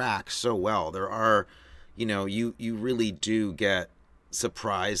it tracks so well. There are, you know, you really do get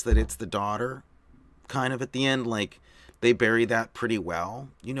surprised that it's the daughter kind of at the end. Like they bury that pretty well.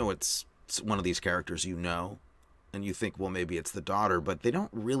 You know, it's one of these characters, you know, and you think, well, maybe it's the daughter, but they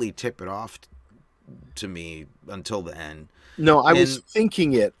don't really tip it off to me until the end. No, I was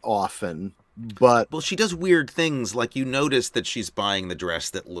thinking it often, but... Well, she does weird things, like you notice that she's buying the dress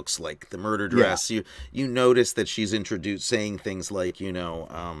that looks like the murder dress. Yeah. You notice that she's saying things like, you know,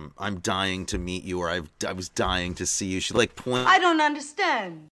 I'm dying to meet you, or I was dying to see you. She like points... I don't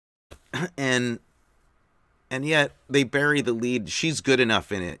understand. And yet they bury the lead. She's good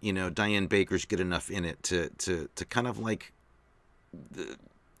enough in it, you know. Diane Baker's good enough in it to kind of like,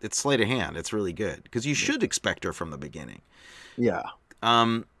 it's sleight of hand. It's really good because you should expect her from the beginning. Yeah.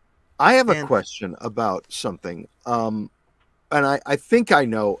 I have a question about something, and I think I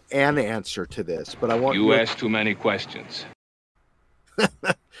know an answer to this, but I want you ask too many questions.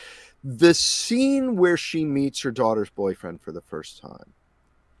 The scene where she meets her daughter's boyfriend for the first time,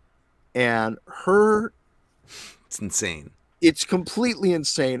 and her. It's insane. It's completely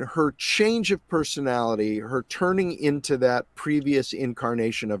insane. Her change of personality, her turning into that previous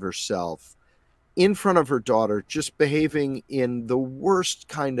incarnation of herself in front of her daughter, just behaving in the worst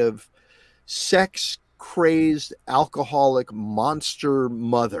kind of sex-crazed, alcoholic monster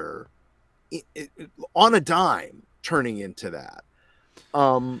mother on a dime, turning into that.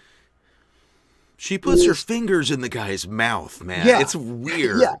 She puts her fingers in the guy's mouth, man. Yeah. It's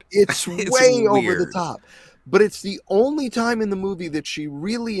weird. Yeah, it's way over the top. But it's the only time in the movie that she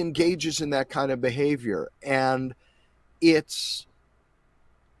really engages in that kind of behavior. And it's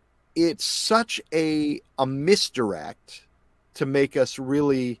such a misdirect to make us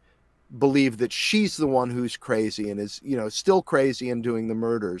really believe that she's the one who's crazy and is, you know, still crazy and doing the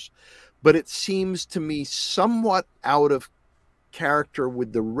murders. But it seems to me somewhat out of character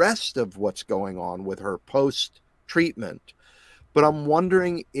with the rest of what's going on with her post-treatment. But I'm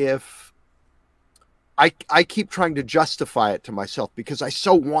wondering if I keep trying to justify it to myself because I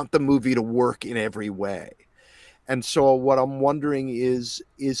so want the movie to work in every way. And so what I'm wondering is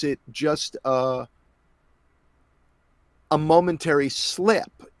it just a momentary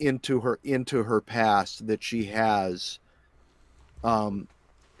slip into her past that she has, the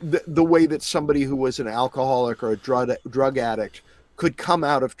way that somebody who was an alcoholic or a drug addict could come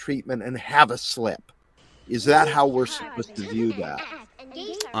out of treatment and have a slip? Is that how we're supposed to view that?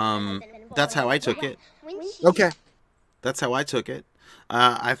 That's how I took it. Okay. That's how I took it.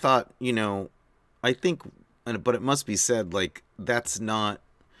 I thought, you know, I think, but it must be said, like, that's not,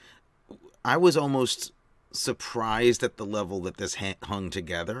 I was almost surprised at the level that this hung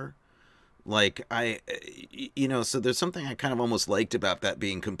together. Like, you know, so there's something I kind of almost liked about that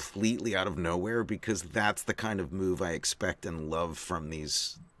being completely out of nowhere, because that's the kind of move I expect and love from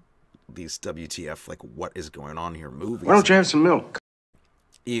these WTF, like, what is going on here movies. Why don't you have some milk?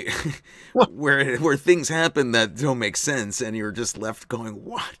 you, where things happen that don't make sense, and you're just left going,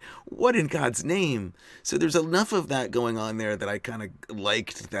 what in God's name? So there's enough of that going on there that I kind of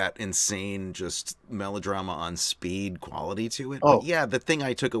liked that insane, just melodrama on speed quality to it. Oh. But yeah, the thing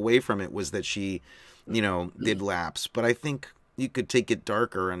I took away from it was that she, did lapse. But I think you could take it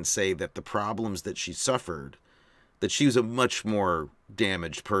darker and say that the problems that she suffered, that she was a much more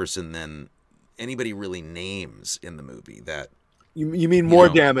damaged person than anybody really names in the movie. That you mean more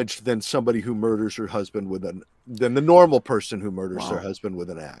damaged than somebody who murders her husband than the normal person who murders their husband with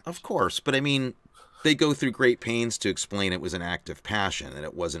an axe. Of course, but I mean, they go through great pains to explain it was an act of passion and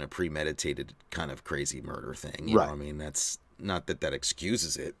it wasn't a premeditated kind of crazy murder thing. You know, I mean, that's not that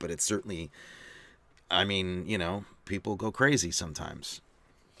excuses it, but it's certainly, I mean, people go crazy sometimes.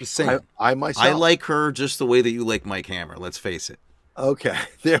 Just saying. I myself, I like her just the way that you like Mike Hammer. Let's face it. Okay,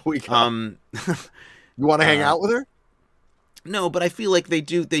 there we go. You want to hang out with her? No, but I feel like they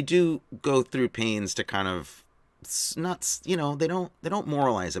do go through pains to kind of not, they don't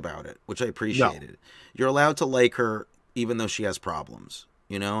moralize about it, which I appreciated. No. You're allowed to like her even though she has problems,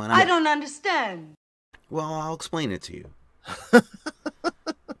 and I don't understand. Well, I'll explain it to you.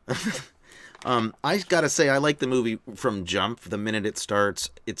 I gotta say, I like the movie from jump. The minute it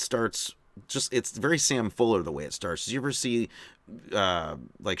starts it's very Sam Fuller the way it starts. Did you ever see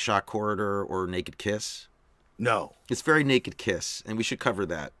like Shock Corridor or Naked Kiss? No. It's very Naked Kiss, and we should cover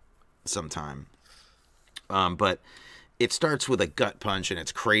that sometime. But it starts with a gut punch, and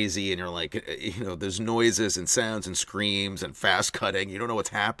it's crazy, and you're like, there's noises and sounds and screams and fast cutting. You don't know what's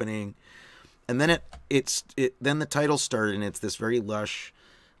happening. And then then the title started, and it's this very lush,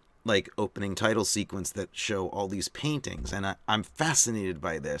 like, opening title sequence that show all these paintings, and I'm fascinated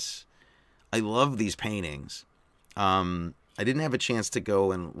by this. I love these paintings. I didn't have a chance to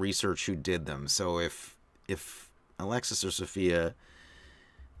go and research who did them, so if Alexis or Sophia,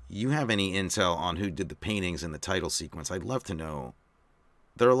 you have any intel on who did the paintings in the title sequence, I'd love to know.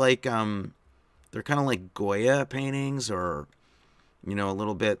 They're like, they're kind of like Goya paintings, or, a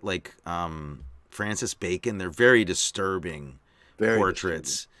little bit like Francis Bacon. They're very disturbing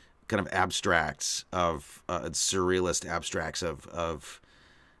portraits, kind of abstracts of surrealist abstracts of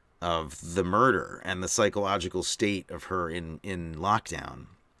the murder and the psychological state of her in lockdown.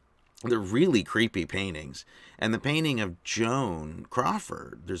 They're really creepy paintings. And the painting of Joan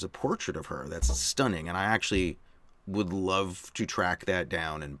Crawford, there's a portrait of her that's stunning, and I actually would love to track that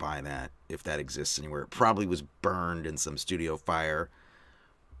down and buy that if that exists anywhere. It probably was burned in some studio fire,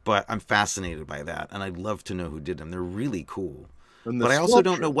 but I'm fascinated by that, and I'd love to know who did them. They're really cool. But I also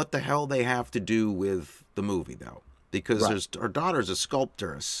don't know what the hell they have to do with the movie, though, because our daughter's a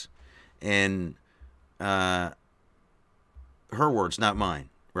sculptress, and her words, not mine.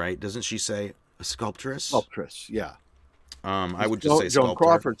 Right? Doesn't she say a sculptress? Sculptress, yeah. I would just say sculptor. Joan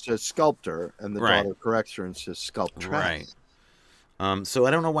Crawford says sculptor, and the daughter corrects her and says sculptress. Right. So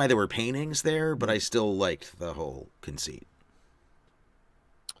I don't know why there were paintings there, but I still liked the whole conceit.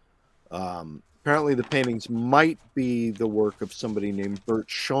 Apparently the paintings might be the work of somebody named Bert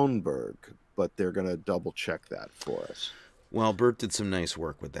Schoenberg, but they're going to double check that for us. Well, Bert did some nice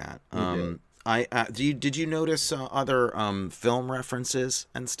work with that. Did you notice other film references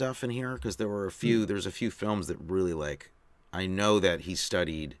and stuff in here? Because there's a few films that really like. I know that he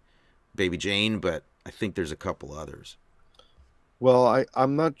studied Baby Jane, but I think there's a couple others. Well,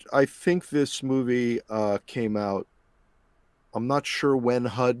 I'm not. I think this movie came out. I'm not sure when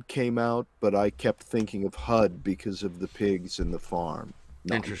HUD came out, but I kept thinking of HUD because of the pigs in the farm.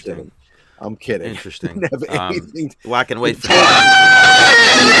 No, interesting. I'm kidding. Interesting. Well, I can wait for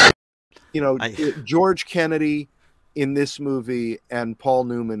George Kennedy in this movie and Paul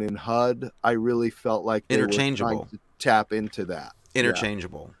Newman in HUD, I really felt like they were trying to tap into that.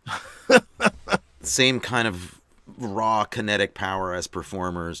 Interchangeable. Same kind of raw kinetic power as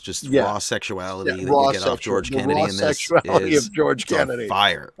performers, just raw sexuality that you get off George Kennedy in this is of George Kennedy. On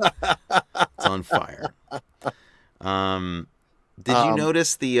fire. It's on fire. Did you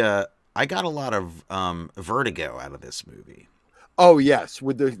notice I got a lot of vertigo out of this movie. Oh yes,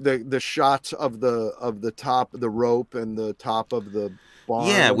 with the shots of the top of the rope and the top of the barn.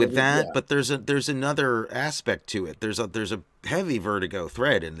 Yeah, with that, but there's another aspect to it. There's a heavy vertigo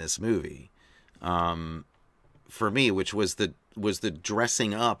thread in this movie, for me, which was the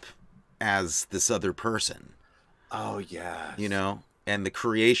dressing up as this other person. Oh yeah, and the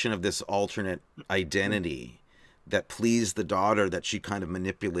creation of this alternate identity that pleased the daughter, that she kind of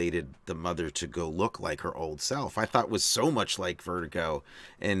manipulated the mother to go look like her old self. I thought was so much like Vertigo,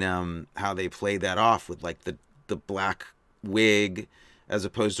 and how they played that off with like the black wig as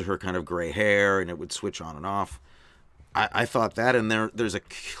opposed to her kind of gray hair, and it would switch on and off. I thought that, and there's a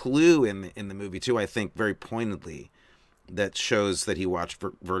clue in the movie too, I think, very pointedly, that shows that he watched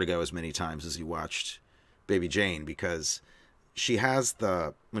Vertigo as many times as he watched Baby Jane, because she has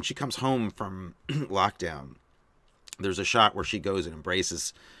when she comes home from lockdown, there's a shot where she goes and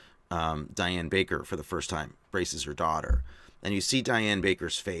embraces Diane Baker for the first time, embraces her daughter, and you see Diane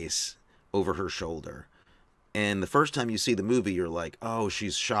Baker's face over her shoulder. And the first time you see the movie, you're like, oh,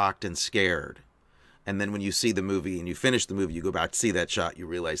 she's shocked and scared. And then when you see the movie and you finish the movie, you go back to see that shot, you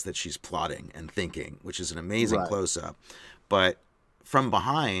realize that she's plotting and thinking, which is an amazing close-up. But from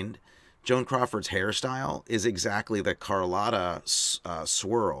behind, Joan Crawford's hairstyle is exactly the Carlotta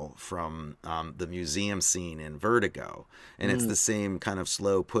swirl from the museum scene in Vertigo. And it's the same kind of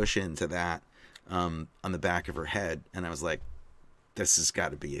slow push into that on the back of her head. And I was like, this has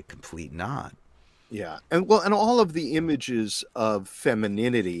got to be a complete nod. Yeah. And all of the images of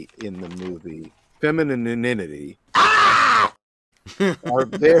femininity in the movie, femininity, are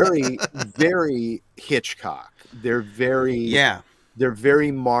very, very Hitchcock. They're very, they're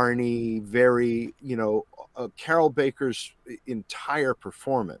very Marnie, very, Carol Baker's entire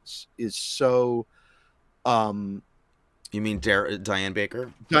performance is so, you mean Diane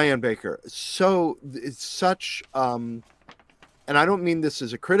Baker? Diane Baker. So it's such, and I don't mean this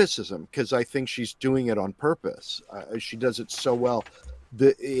as a criticism, because I think she's doing it on purpose. She does it so well.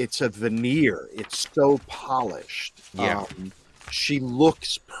 It's a veneer. It's so polished. Yeah. She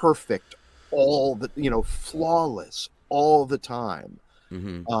looks perfect, flawless all the time.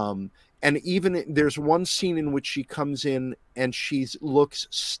 Mm-hmm. And even there's one scene in which she comes in and looks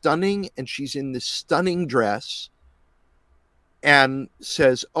stunning, and she's in this stunning dress and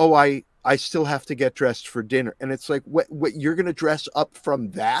says, oh, I still have to get dressed for dinner. And it's like, what you're going to dress up from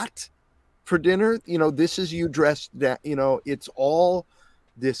that for dinner? This is you dressed that, it's all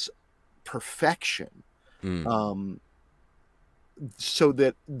this perfection. So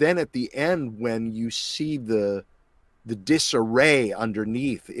that then at the end, when you see the disarray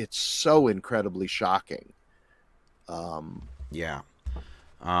underneath, it's so incredibly shocking. Yeah.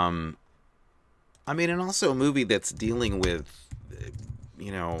 I mean, and also a movie that's dealing with,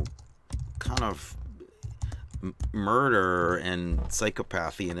 kind of murder and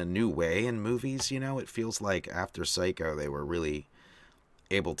psychopathy in a new way in movies. It feels like after Psycho, they were really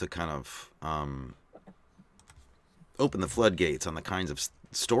able to kind of open the floodgates on the kinds of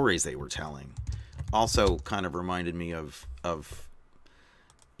stories they were telling. Also kind of reminded me of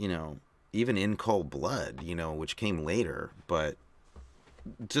even In Cold Blood, which came later, but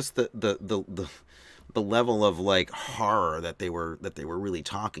just the level of like horror that they were really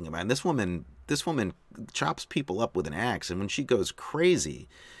talking about. And this woman chops people up with an axe, and when she goes crazy,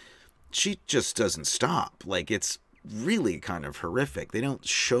 she just doesn't stop. Like, it's really kind of horrific. They don't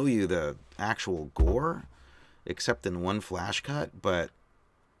show you the actual gore except in one flash cut, but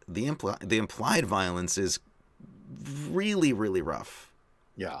the implied violence is really, really rough.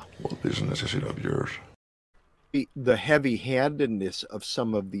 Yeah. What business is it of yours? The heavy-handedness of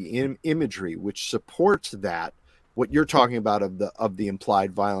some of the imagery, which supports that, what you're talking about of the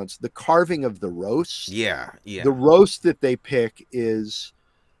implied violence, the carving of the roast. Yeah. The roast that they pick is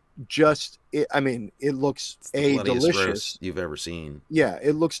just, it looks delicious roast you've ever seen. Yeah,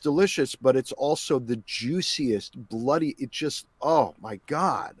 it looks delicious, but it's also the juiciest, bloody. It just, oh my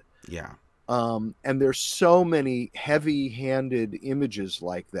God. Yeah. And there's so many heavy-handed images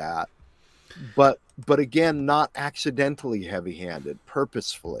like that, but again, not accidentally heavy-handed,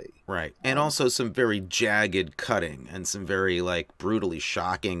 purposefully. Right. And also some very jagged cutting and some very like brutally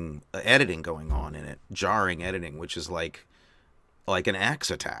shocking editing going on in it, jarring editing, which is like an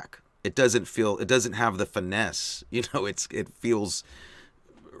axe attack. It doesn't have the finesse, it feels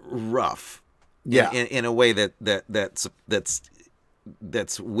rough. Yeah. In a way that's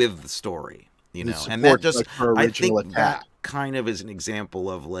with the story, and that just, like her I original think attack. that kind of is an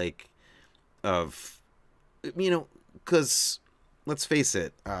example of because let's face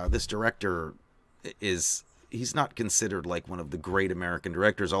it, this director he's not considered like one of the great American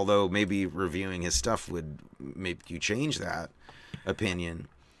directors, although maybe reviewing his stuff would make you change that opinion.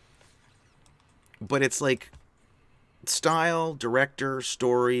 But it's like style, director,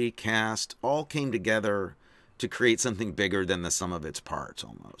 story, cast all came together to create something bigger than the sum of its parts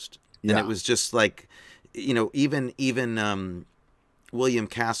almost. Yeah. And it was just like, even William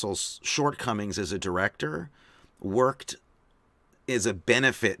Castle's shortcomings as a director worked as a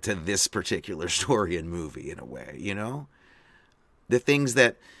benefit to this particular story and movie in a way, The things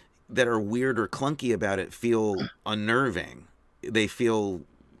that are weird or clunky about it feel unnerving. They feel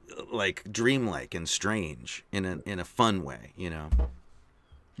like dreamlike and strange in a fun way,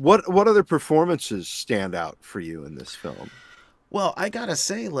 What other performances stand out for you in this film? Well, I gotta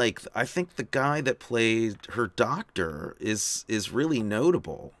say, like, I think the guy that played her doctor is really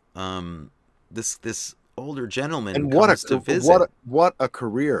notable. This older gentleman And comes to visit. what a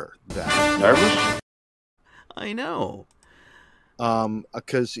career that. Nervous? I know.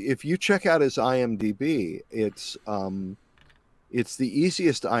 Because if you check out his IMDb, it's the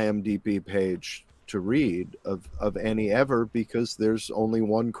easiest IMDb page to read of any ever, because there's only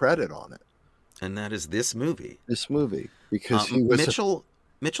one credit on it. And that is this movie. This movie, because he was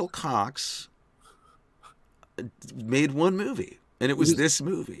Mitchell Cox made one movie, and it was this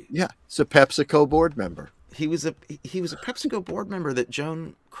movie. Yeah, it's a PepsiCo board member. He was a PepsiCo board member that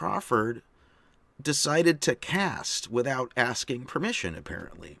Joan Crawford decided to cast without asking permission,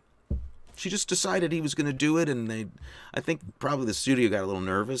 apparently. She just decided he was going to do it, and I think probably the studio got a little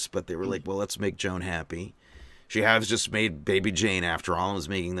nervous, but they were like, well, let's make Joan happy. She has just made Baby Jane, after all, and was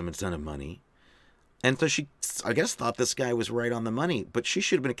making them a ton of money. And so she, I guess, thought this guy was right on the money, but she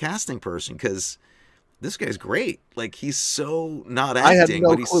should have been a casting person, because this guy's great. Like, he's so not acting. I had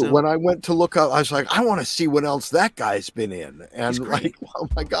no but clue. so... When I went to look up, I was like, I want to see what else that guy's been in. And like, oh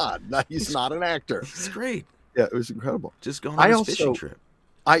my God, he's not an actor. He's great. Yeah, it was incredible. Just going on his fishing trip.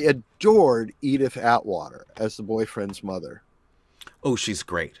 I adored Edith Atwater as the boyfriend's mother. Oh, she's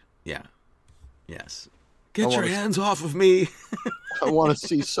great. Yeah. Yes. Get your hands off of me. I want to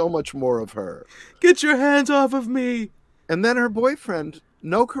see so much more of her. Get your hands off of me. And then her boyfriend,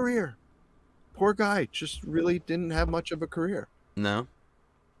 no career. Poor guy, just really didn't have much of a career. No.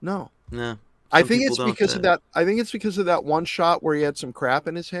 I think it's because of that. I think it's because of that one shot where he had some crap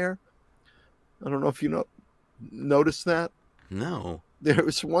in his hair. I don't know if you noticed that. No. There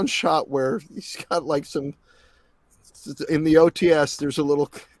was one shot where he's got like some, in the OTS, there's a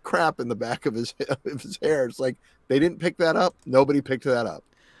little crap in the back of his hair. It's like they didn't pick that up. Nobody picked that up.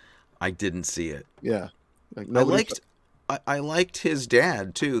 I didn't see it. Yeah. Like I liked his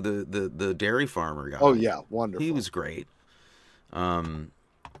dad too, the dairy farmer guy. Oh yeah, wonderful. He was great. I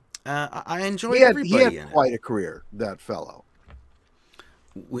enjoyed everybody. He had quite a career, that fellow.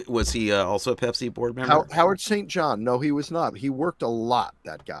 Was he also a Pepsi board member? Howard St. John. No, he was not. He worked a lot,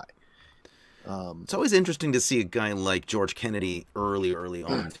 that guy. It's always interesting to see a guy like George Kennedy early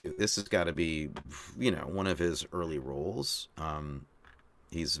on. This has got to be, one of his early roles.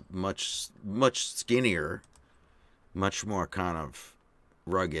 He's much skinnier, much more kind of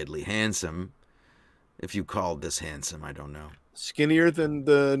ruggedly handsome. If you called this handsome, I don't know. Skinnier than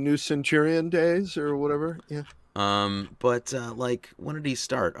the New Centurion days or whatever. Yeah. But like, when did he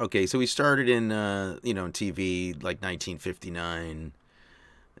start? Okay, so he started in TV like 1959.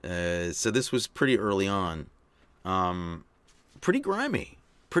 So this was pretty early on. Pretty grimy,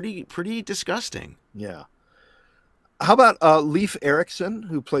 pretty disgusting. Yeah. How about Leif Erikson,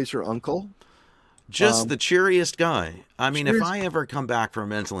 who plays her uncle? Just the cheeriest guy. I mean, if I ever come back from a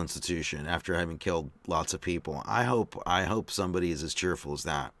mental institution after having killed lots of people, I hope somebody is as cheerful as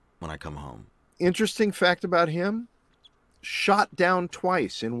that when I come home. Interesting fact about him: shot down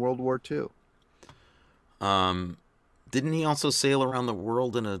twice in World War II. Didn't he also sail around the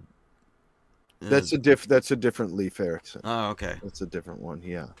world in a? That's a different Leif Erikson. Oh, okay. That's a different one.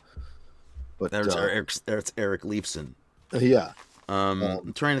 Yeah. But that's Eric Leifson. Yeah.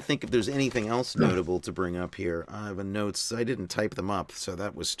 I'm trying to think if there's anything else notable to bring up here. I have notes. I didn't type them up, so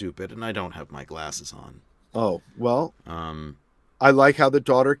that was stupid, and I don't have my glasses on. Oh, well. I like how the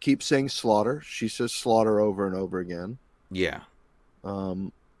daughter keeps saying slaughter. She says slaughter over and over again. Yeah.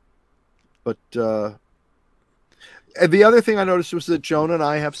 But the other thing I noticed was that Joan and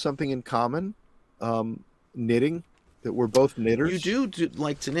I have something in common. Knitting. That we're both knitters. You do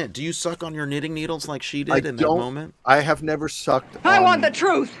like to knit. Do you suck on your knitting needles like she did in that moment? I have never sucked. I want the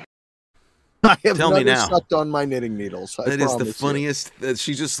truth. I have Tell me now. Sucked on my knitting needles. That is the funniest.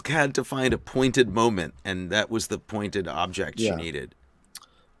 She just had to find a pointed moment, and that was the pointed object she needed.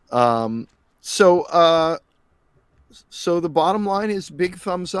 So the bottom line is big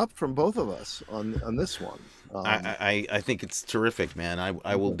thumbs up from both of us on this one. I think it's terrific, man.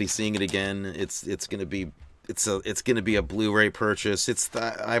 I will be seeing it again. It's going to be. It's going to be a Blu-ray purchase.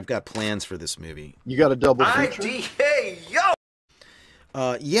 I've got plans for this movie. You got a double feature? IDK, yo!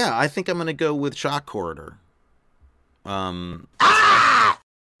 Yeah, I think I'm going to go with Shock Corridor. Sam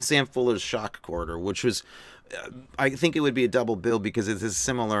Fuller's Shock Corridor, which was, I think it would be a double bill because it's a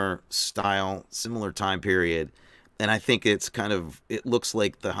similar style, similar time period. And I think it's it looks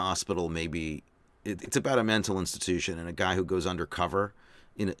like the hospital maybe, it's about a mental institution and a guy who goes undercover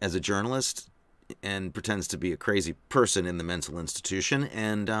as a journalist and pretends to be a crazy person in the mental institution,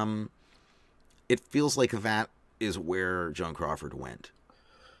 and it feels like that is where Joan Crawford went.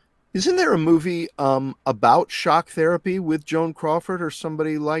 Isn't there a movie about shock therapy with Joan Crawford or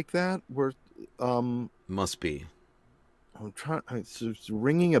somebody like that? Where Must be. I'm trying. It's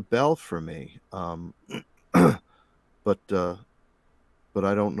ringing a bell for me. But I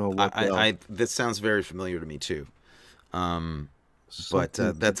don't know what. This sounds very familiar to me too. But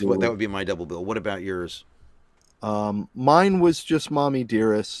Something that would be my double bill. What about yours? Mine was just Mommy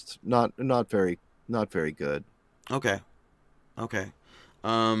Dearest. Not very good. Okay.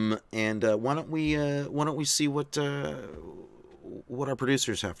 And why don't we see what our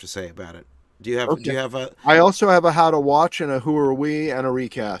producers have to say about it? Do you have a? I also have a how to watch and a who are we and a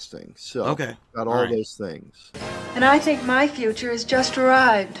recasting. So okay, got all those things. And I think my future has just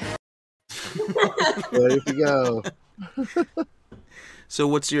arrived. There you go. So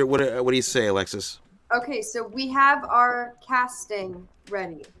what do you say, Alexis? Okay, so we have our casting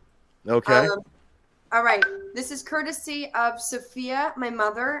ready. Okay. All right. This is courtesy of Sophia, my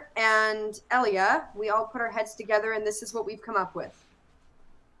mother, and Elia. We all put our heads together, and this is what we've come up with.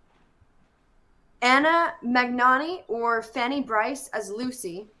 Anna Magnani or Fanny Bryce as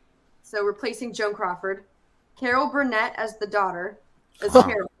Lucy, so replacing Joan Crawford. Carol Burnett as the daughter, as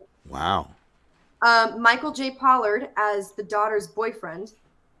Carol. Wow. Michael J. Pollard as the daughter's boyfriend.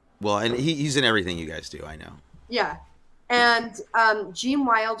 Well, and he's in everything you guys do, I know. Yeah. And Gene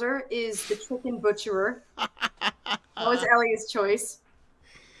Wilder is the chicken butcherer. That was Ellie's choice.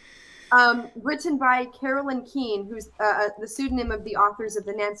 Written by Carolyn Keene, who's the pseudonym of the authors of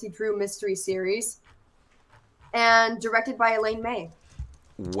the Nancy Drew mystery series. And directed by Elaine May.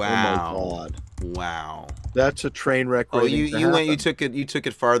 Wow. Oh my God. Wow. That's a train wreck. Oh, you took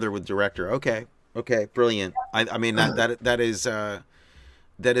it farther with director. Okay, brilliant. I mean that is of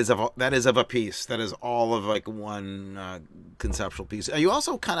a piece. That is all of like one conceptual piece. You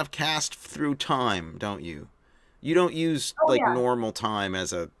also kind of cast through time, don't you? You don't use normal time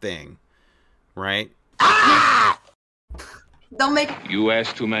as a thing, right? They'll make You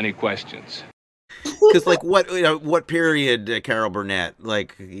ask too many questions. Because like what period Carol Burnett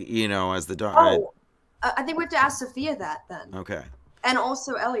as the daughter? I think we have to ask Sophia that then. Okay. And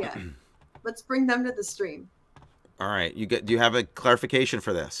also Elliot. Let's bring them to the stream. All right. Do you have a clarification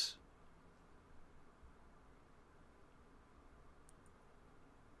for this?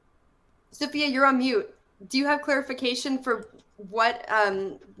 Sophia, you're on mute. Do you have clarification for what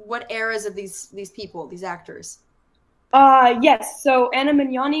eras of these people, these actors? Yes. So Anna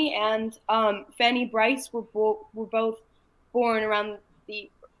Magnani and Fanny Bryce were both born around the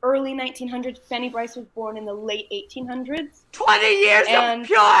early 1900s. Fanny Bryce was born in the late 1800s. 20 years of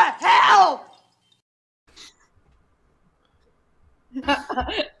pure hell!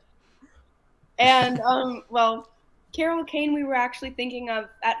 And well, Carol Kane we were actually thinking of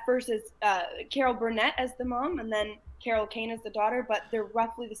at first as Carol Burnett as the mom, and then Carol Kane as the daughter, but they're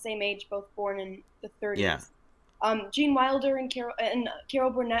roughly the same age, both born in the 30s. Yeah. Gene Wilder and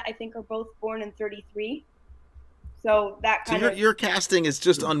Carol Burnett, I think, are both born in 33. So that kind of your casting is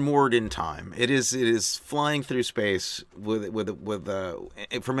just unmoored in time. It is flying through space with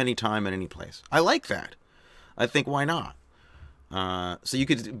from any time and any place. I like that. I think why not? So you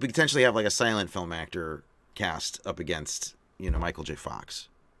could potentially have like a silent film actor cast up against Michael J. Fox.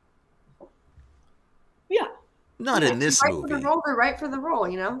 Yeah. Not in this right movie. For the role, they're right for the role,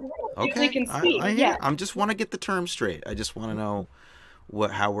 Okay. They can speak. Yeah. I just want to get the term straight. I just want to know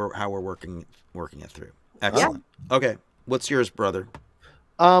how we're working it through. Excellent. Yeah. Okay. What's yours, brother?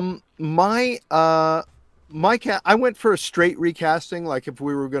 I went for a straight recasting, like if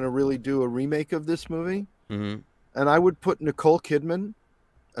we were going to really do a remake of this movie. Mm-hmm. And I would put Nicole Kidman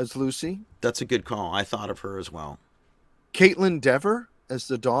as Lucy. That's a good call. I thought of her as well. Caitlin Dever as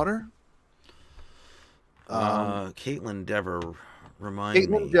the daughter. Caitlin Dever, remind me.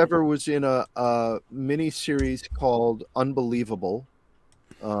 Caitlin Dever was in a mini series called Unbelievable.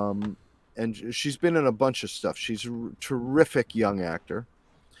 And she's been in a bunch of stuff. She's a terrific young actor.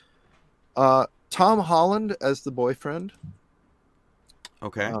 Tom Holland as the boyfriend.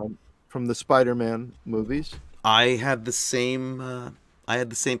 Okay. From the Spider-Man movies. I had the same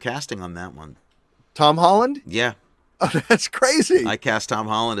casting on that one. Tom Holland? Yeah. Oh, that's crazy. I cast Tom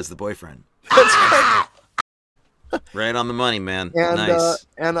Holland as the boyfriend. That's crazy. Right on the money, man. And, nice.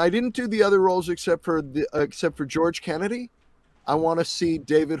 And I didn't do the other roles except for George Kennedy. I want to see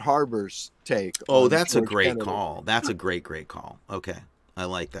David Harbour's take. Oh, that's George a great Kennedy. call. That's a great call. Okay. I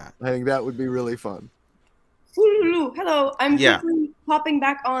like that. I think that would be really fun. Hello. I'm quickly popping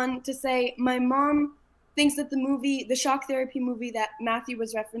back on to say my mom thinks that the shock therapy movie that Matthew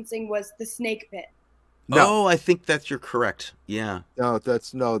was referencing was The Snake Pit. No, I think you're correct. Yeah. No,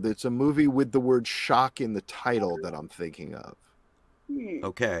 it's a movie with the word shock in the title that I'm thinking of.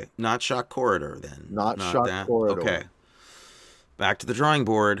 Okay, not Shock Corridor then. Not Shock that. Corridor. Okay, back to the drawing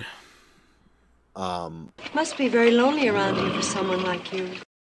board. Must be very lonely around here for someone like you.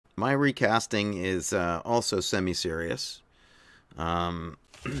 My recasting is also semi-serious, and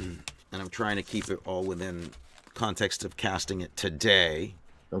I'm trying to keep it all within context of casting it today.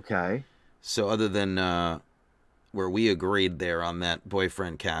 Okay. So other than where we agreed there on that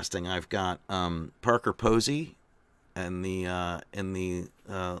boyfriend casting, I've got Parker Posey in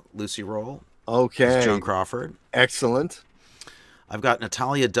the Lucy role. Okay. As Joan Crawford. Excellent. I've got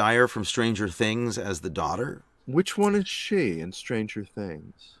Natalia Dyer from Stranger Things as the daughter. Which one is she in Stranger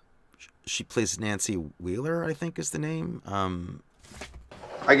Things? She plays Nancy Wheeler, I think is the name.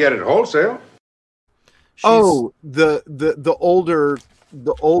 I get it wholesale. The older.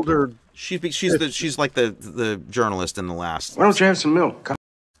 She's like the journalist in the last. Why don't you have some milk?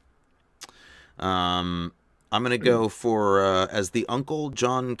 I'm gonna go for as the uncle,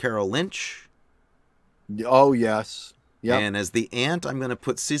 John Carroll Lynch. Oh yes. Yeah. And as the aunt, I'm gonna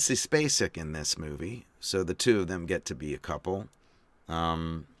put Sissy Spacek in this movie, so the two of them get to be a couple.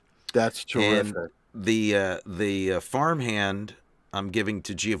 That's terrific. And the farmhand I'm giving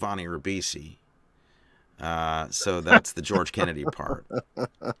to Giovanni Ribisi. So that's the George Kennedy part.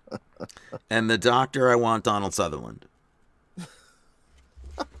 And the doctor, I want Donald Sutherland.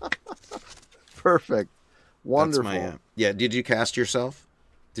 Perfect. Wonderful. That's yeah. Did you cast yourself?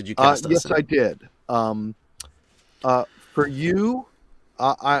 Did you cast us? Yes, I did. For you,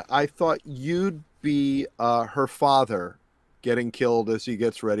 I thought you'd be her father getting killed as he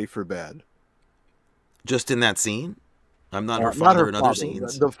gets ready for bed. Just in that scene? I'm not her father in other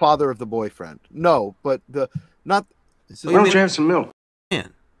scenes. The father of the boyfriend. No, but not. Why don't you have some milk?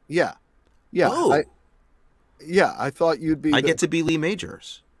 Man. Yeah. Yeah. Oh. I thought you'd be. I get to be Lee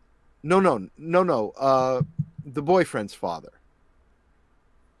Majors. No. The boyfriend's father.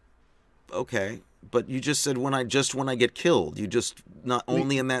 Okay, but you just said when I get killed. You just not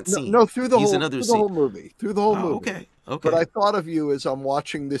only in that scene. No, through the whole movie. Through the whole movie. Okay. But I thought of you as I'm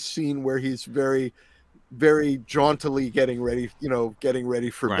watching this scene where he's very, very jauntily getting ready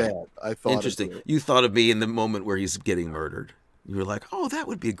for bed. I thought. Interesting. You thought of me in the moment where he's getting murdered. You were like, "Oh, that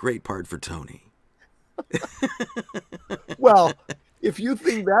would be a great part for Tony." Well, if you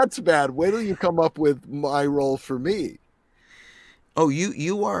think that's bad, wait till you come up with my role for me. Oh,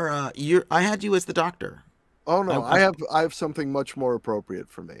 you are I had you as the doctor. Oh no, I have something much more appropriate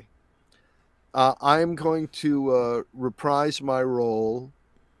for me. I'm going to reprise my role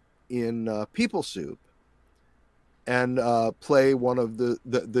in People Soup and play one of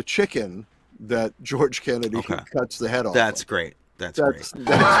the chicken that George Kennedy cuts the head off. That's great. That's great. That's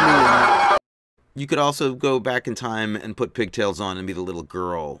me. You could also go back in time and put pigtails on and be the little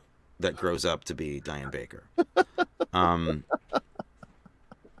girl that grows up to be Diane Baker.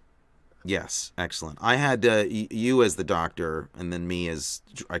 Yes, excellent. I had you as the doctor, and then me as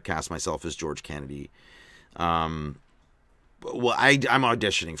I cast myself as George Kennedy. Well, I'm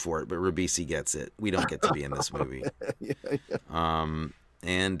auditioning for it, but Ribisi gets it. We don't get to be in this movie.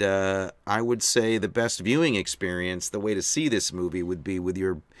 And I would say the best viewing experience, the way to see this movie would be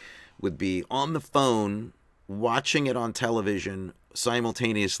on the phone, watching it on television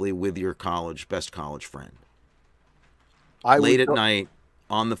simultaneously with your best college friend. Late at night,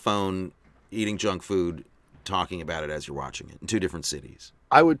 on the phone, eating junk food, talking about it as you're watching it in two different cities.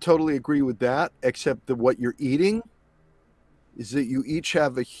 I would totally agree with that, except that what you're eating is that you each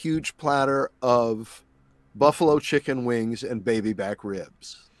have a huge platter of buffalo chicken wings and baby back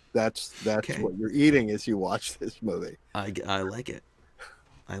ribs. That's Okay. what you're eating as you watch this movie. I like it.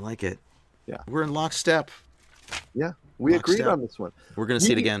 I like it. Yeah. We're in lockstep. Yeah, we agreed on this one. We're going to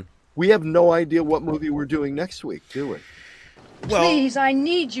see it again. We have no idea what movie we're doing next week, do we? Well, Please, I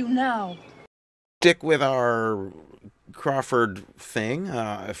need you now. stick with our Crawford thing.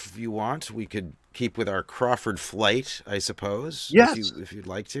 If you want, we could keep with our Crawford flight, I suppose. Yes. If you'd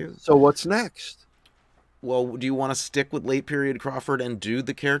like to. So what's next? Well, do you want to stick with late period Crawford and do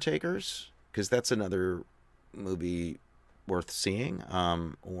The Caretakers? Because that's another movie worth seeing.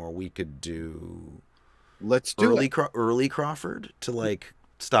 Or we could do Let's do early Crawford to like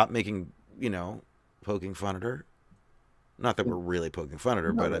stop making, poking fun at her. Not that we're really poking fun at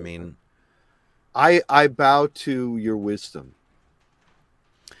her, but I mean, I bow to your wisdom.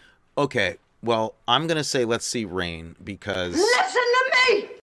 Okay, well, I'm gonna say let's see Rain because Listen to me!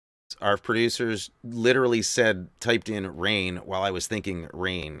 our producers literally typed in Rain while I was thinking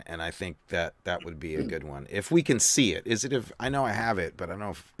Rain, and I think that would be a good one if we can see it. Is it? I know I have it, but I don't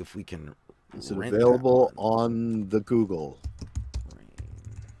know if we can. Is it available on the Google? Rain.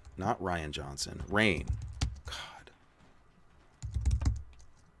 Not Ryan Johnson. Rain. God.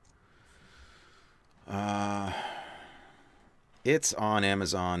 It's on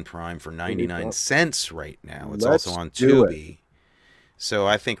Amazon Prime for 99 cents right now. It's Let's also on do Tubi. So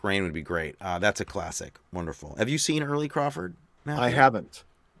I think Rain would be great. That's a classic. Wonderful. Have you seen Early Crawford, Matthew? I haven't.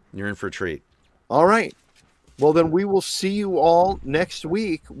 You're in for a treat. All right. Well, then we will see you all next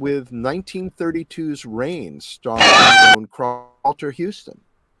week with 1932's Rain, starring Joan Crawford, Walter Houston.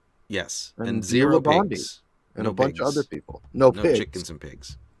 Yes. And And zero Bondi. pigs. And No a bunch of pigs. other people. No No pigs. chickens and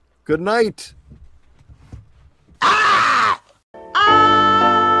pigs. Good night.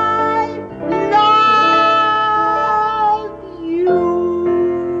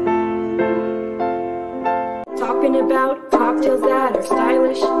 Talking about cocktails that are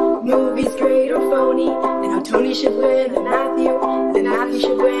stylish, movies great or phony, and how Tony should win and Matthew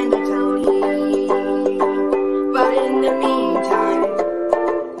should win a Tony. But in the meantime,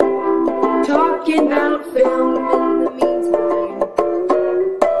 talking about film in the meantime,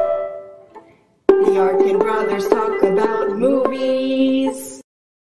 the Arkin Brothers talk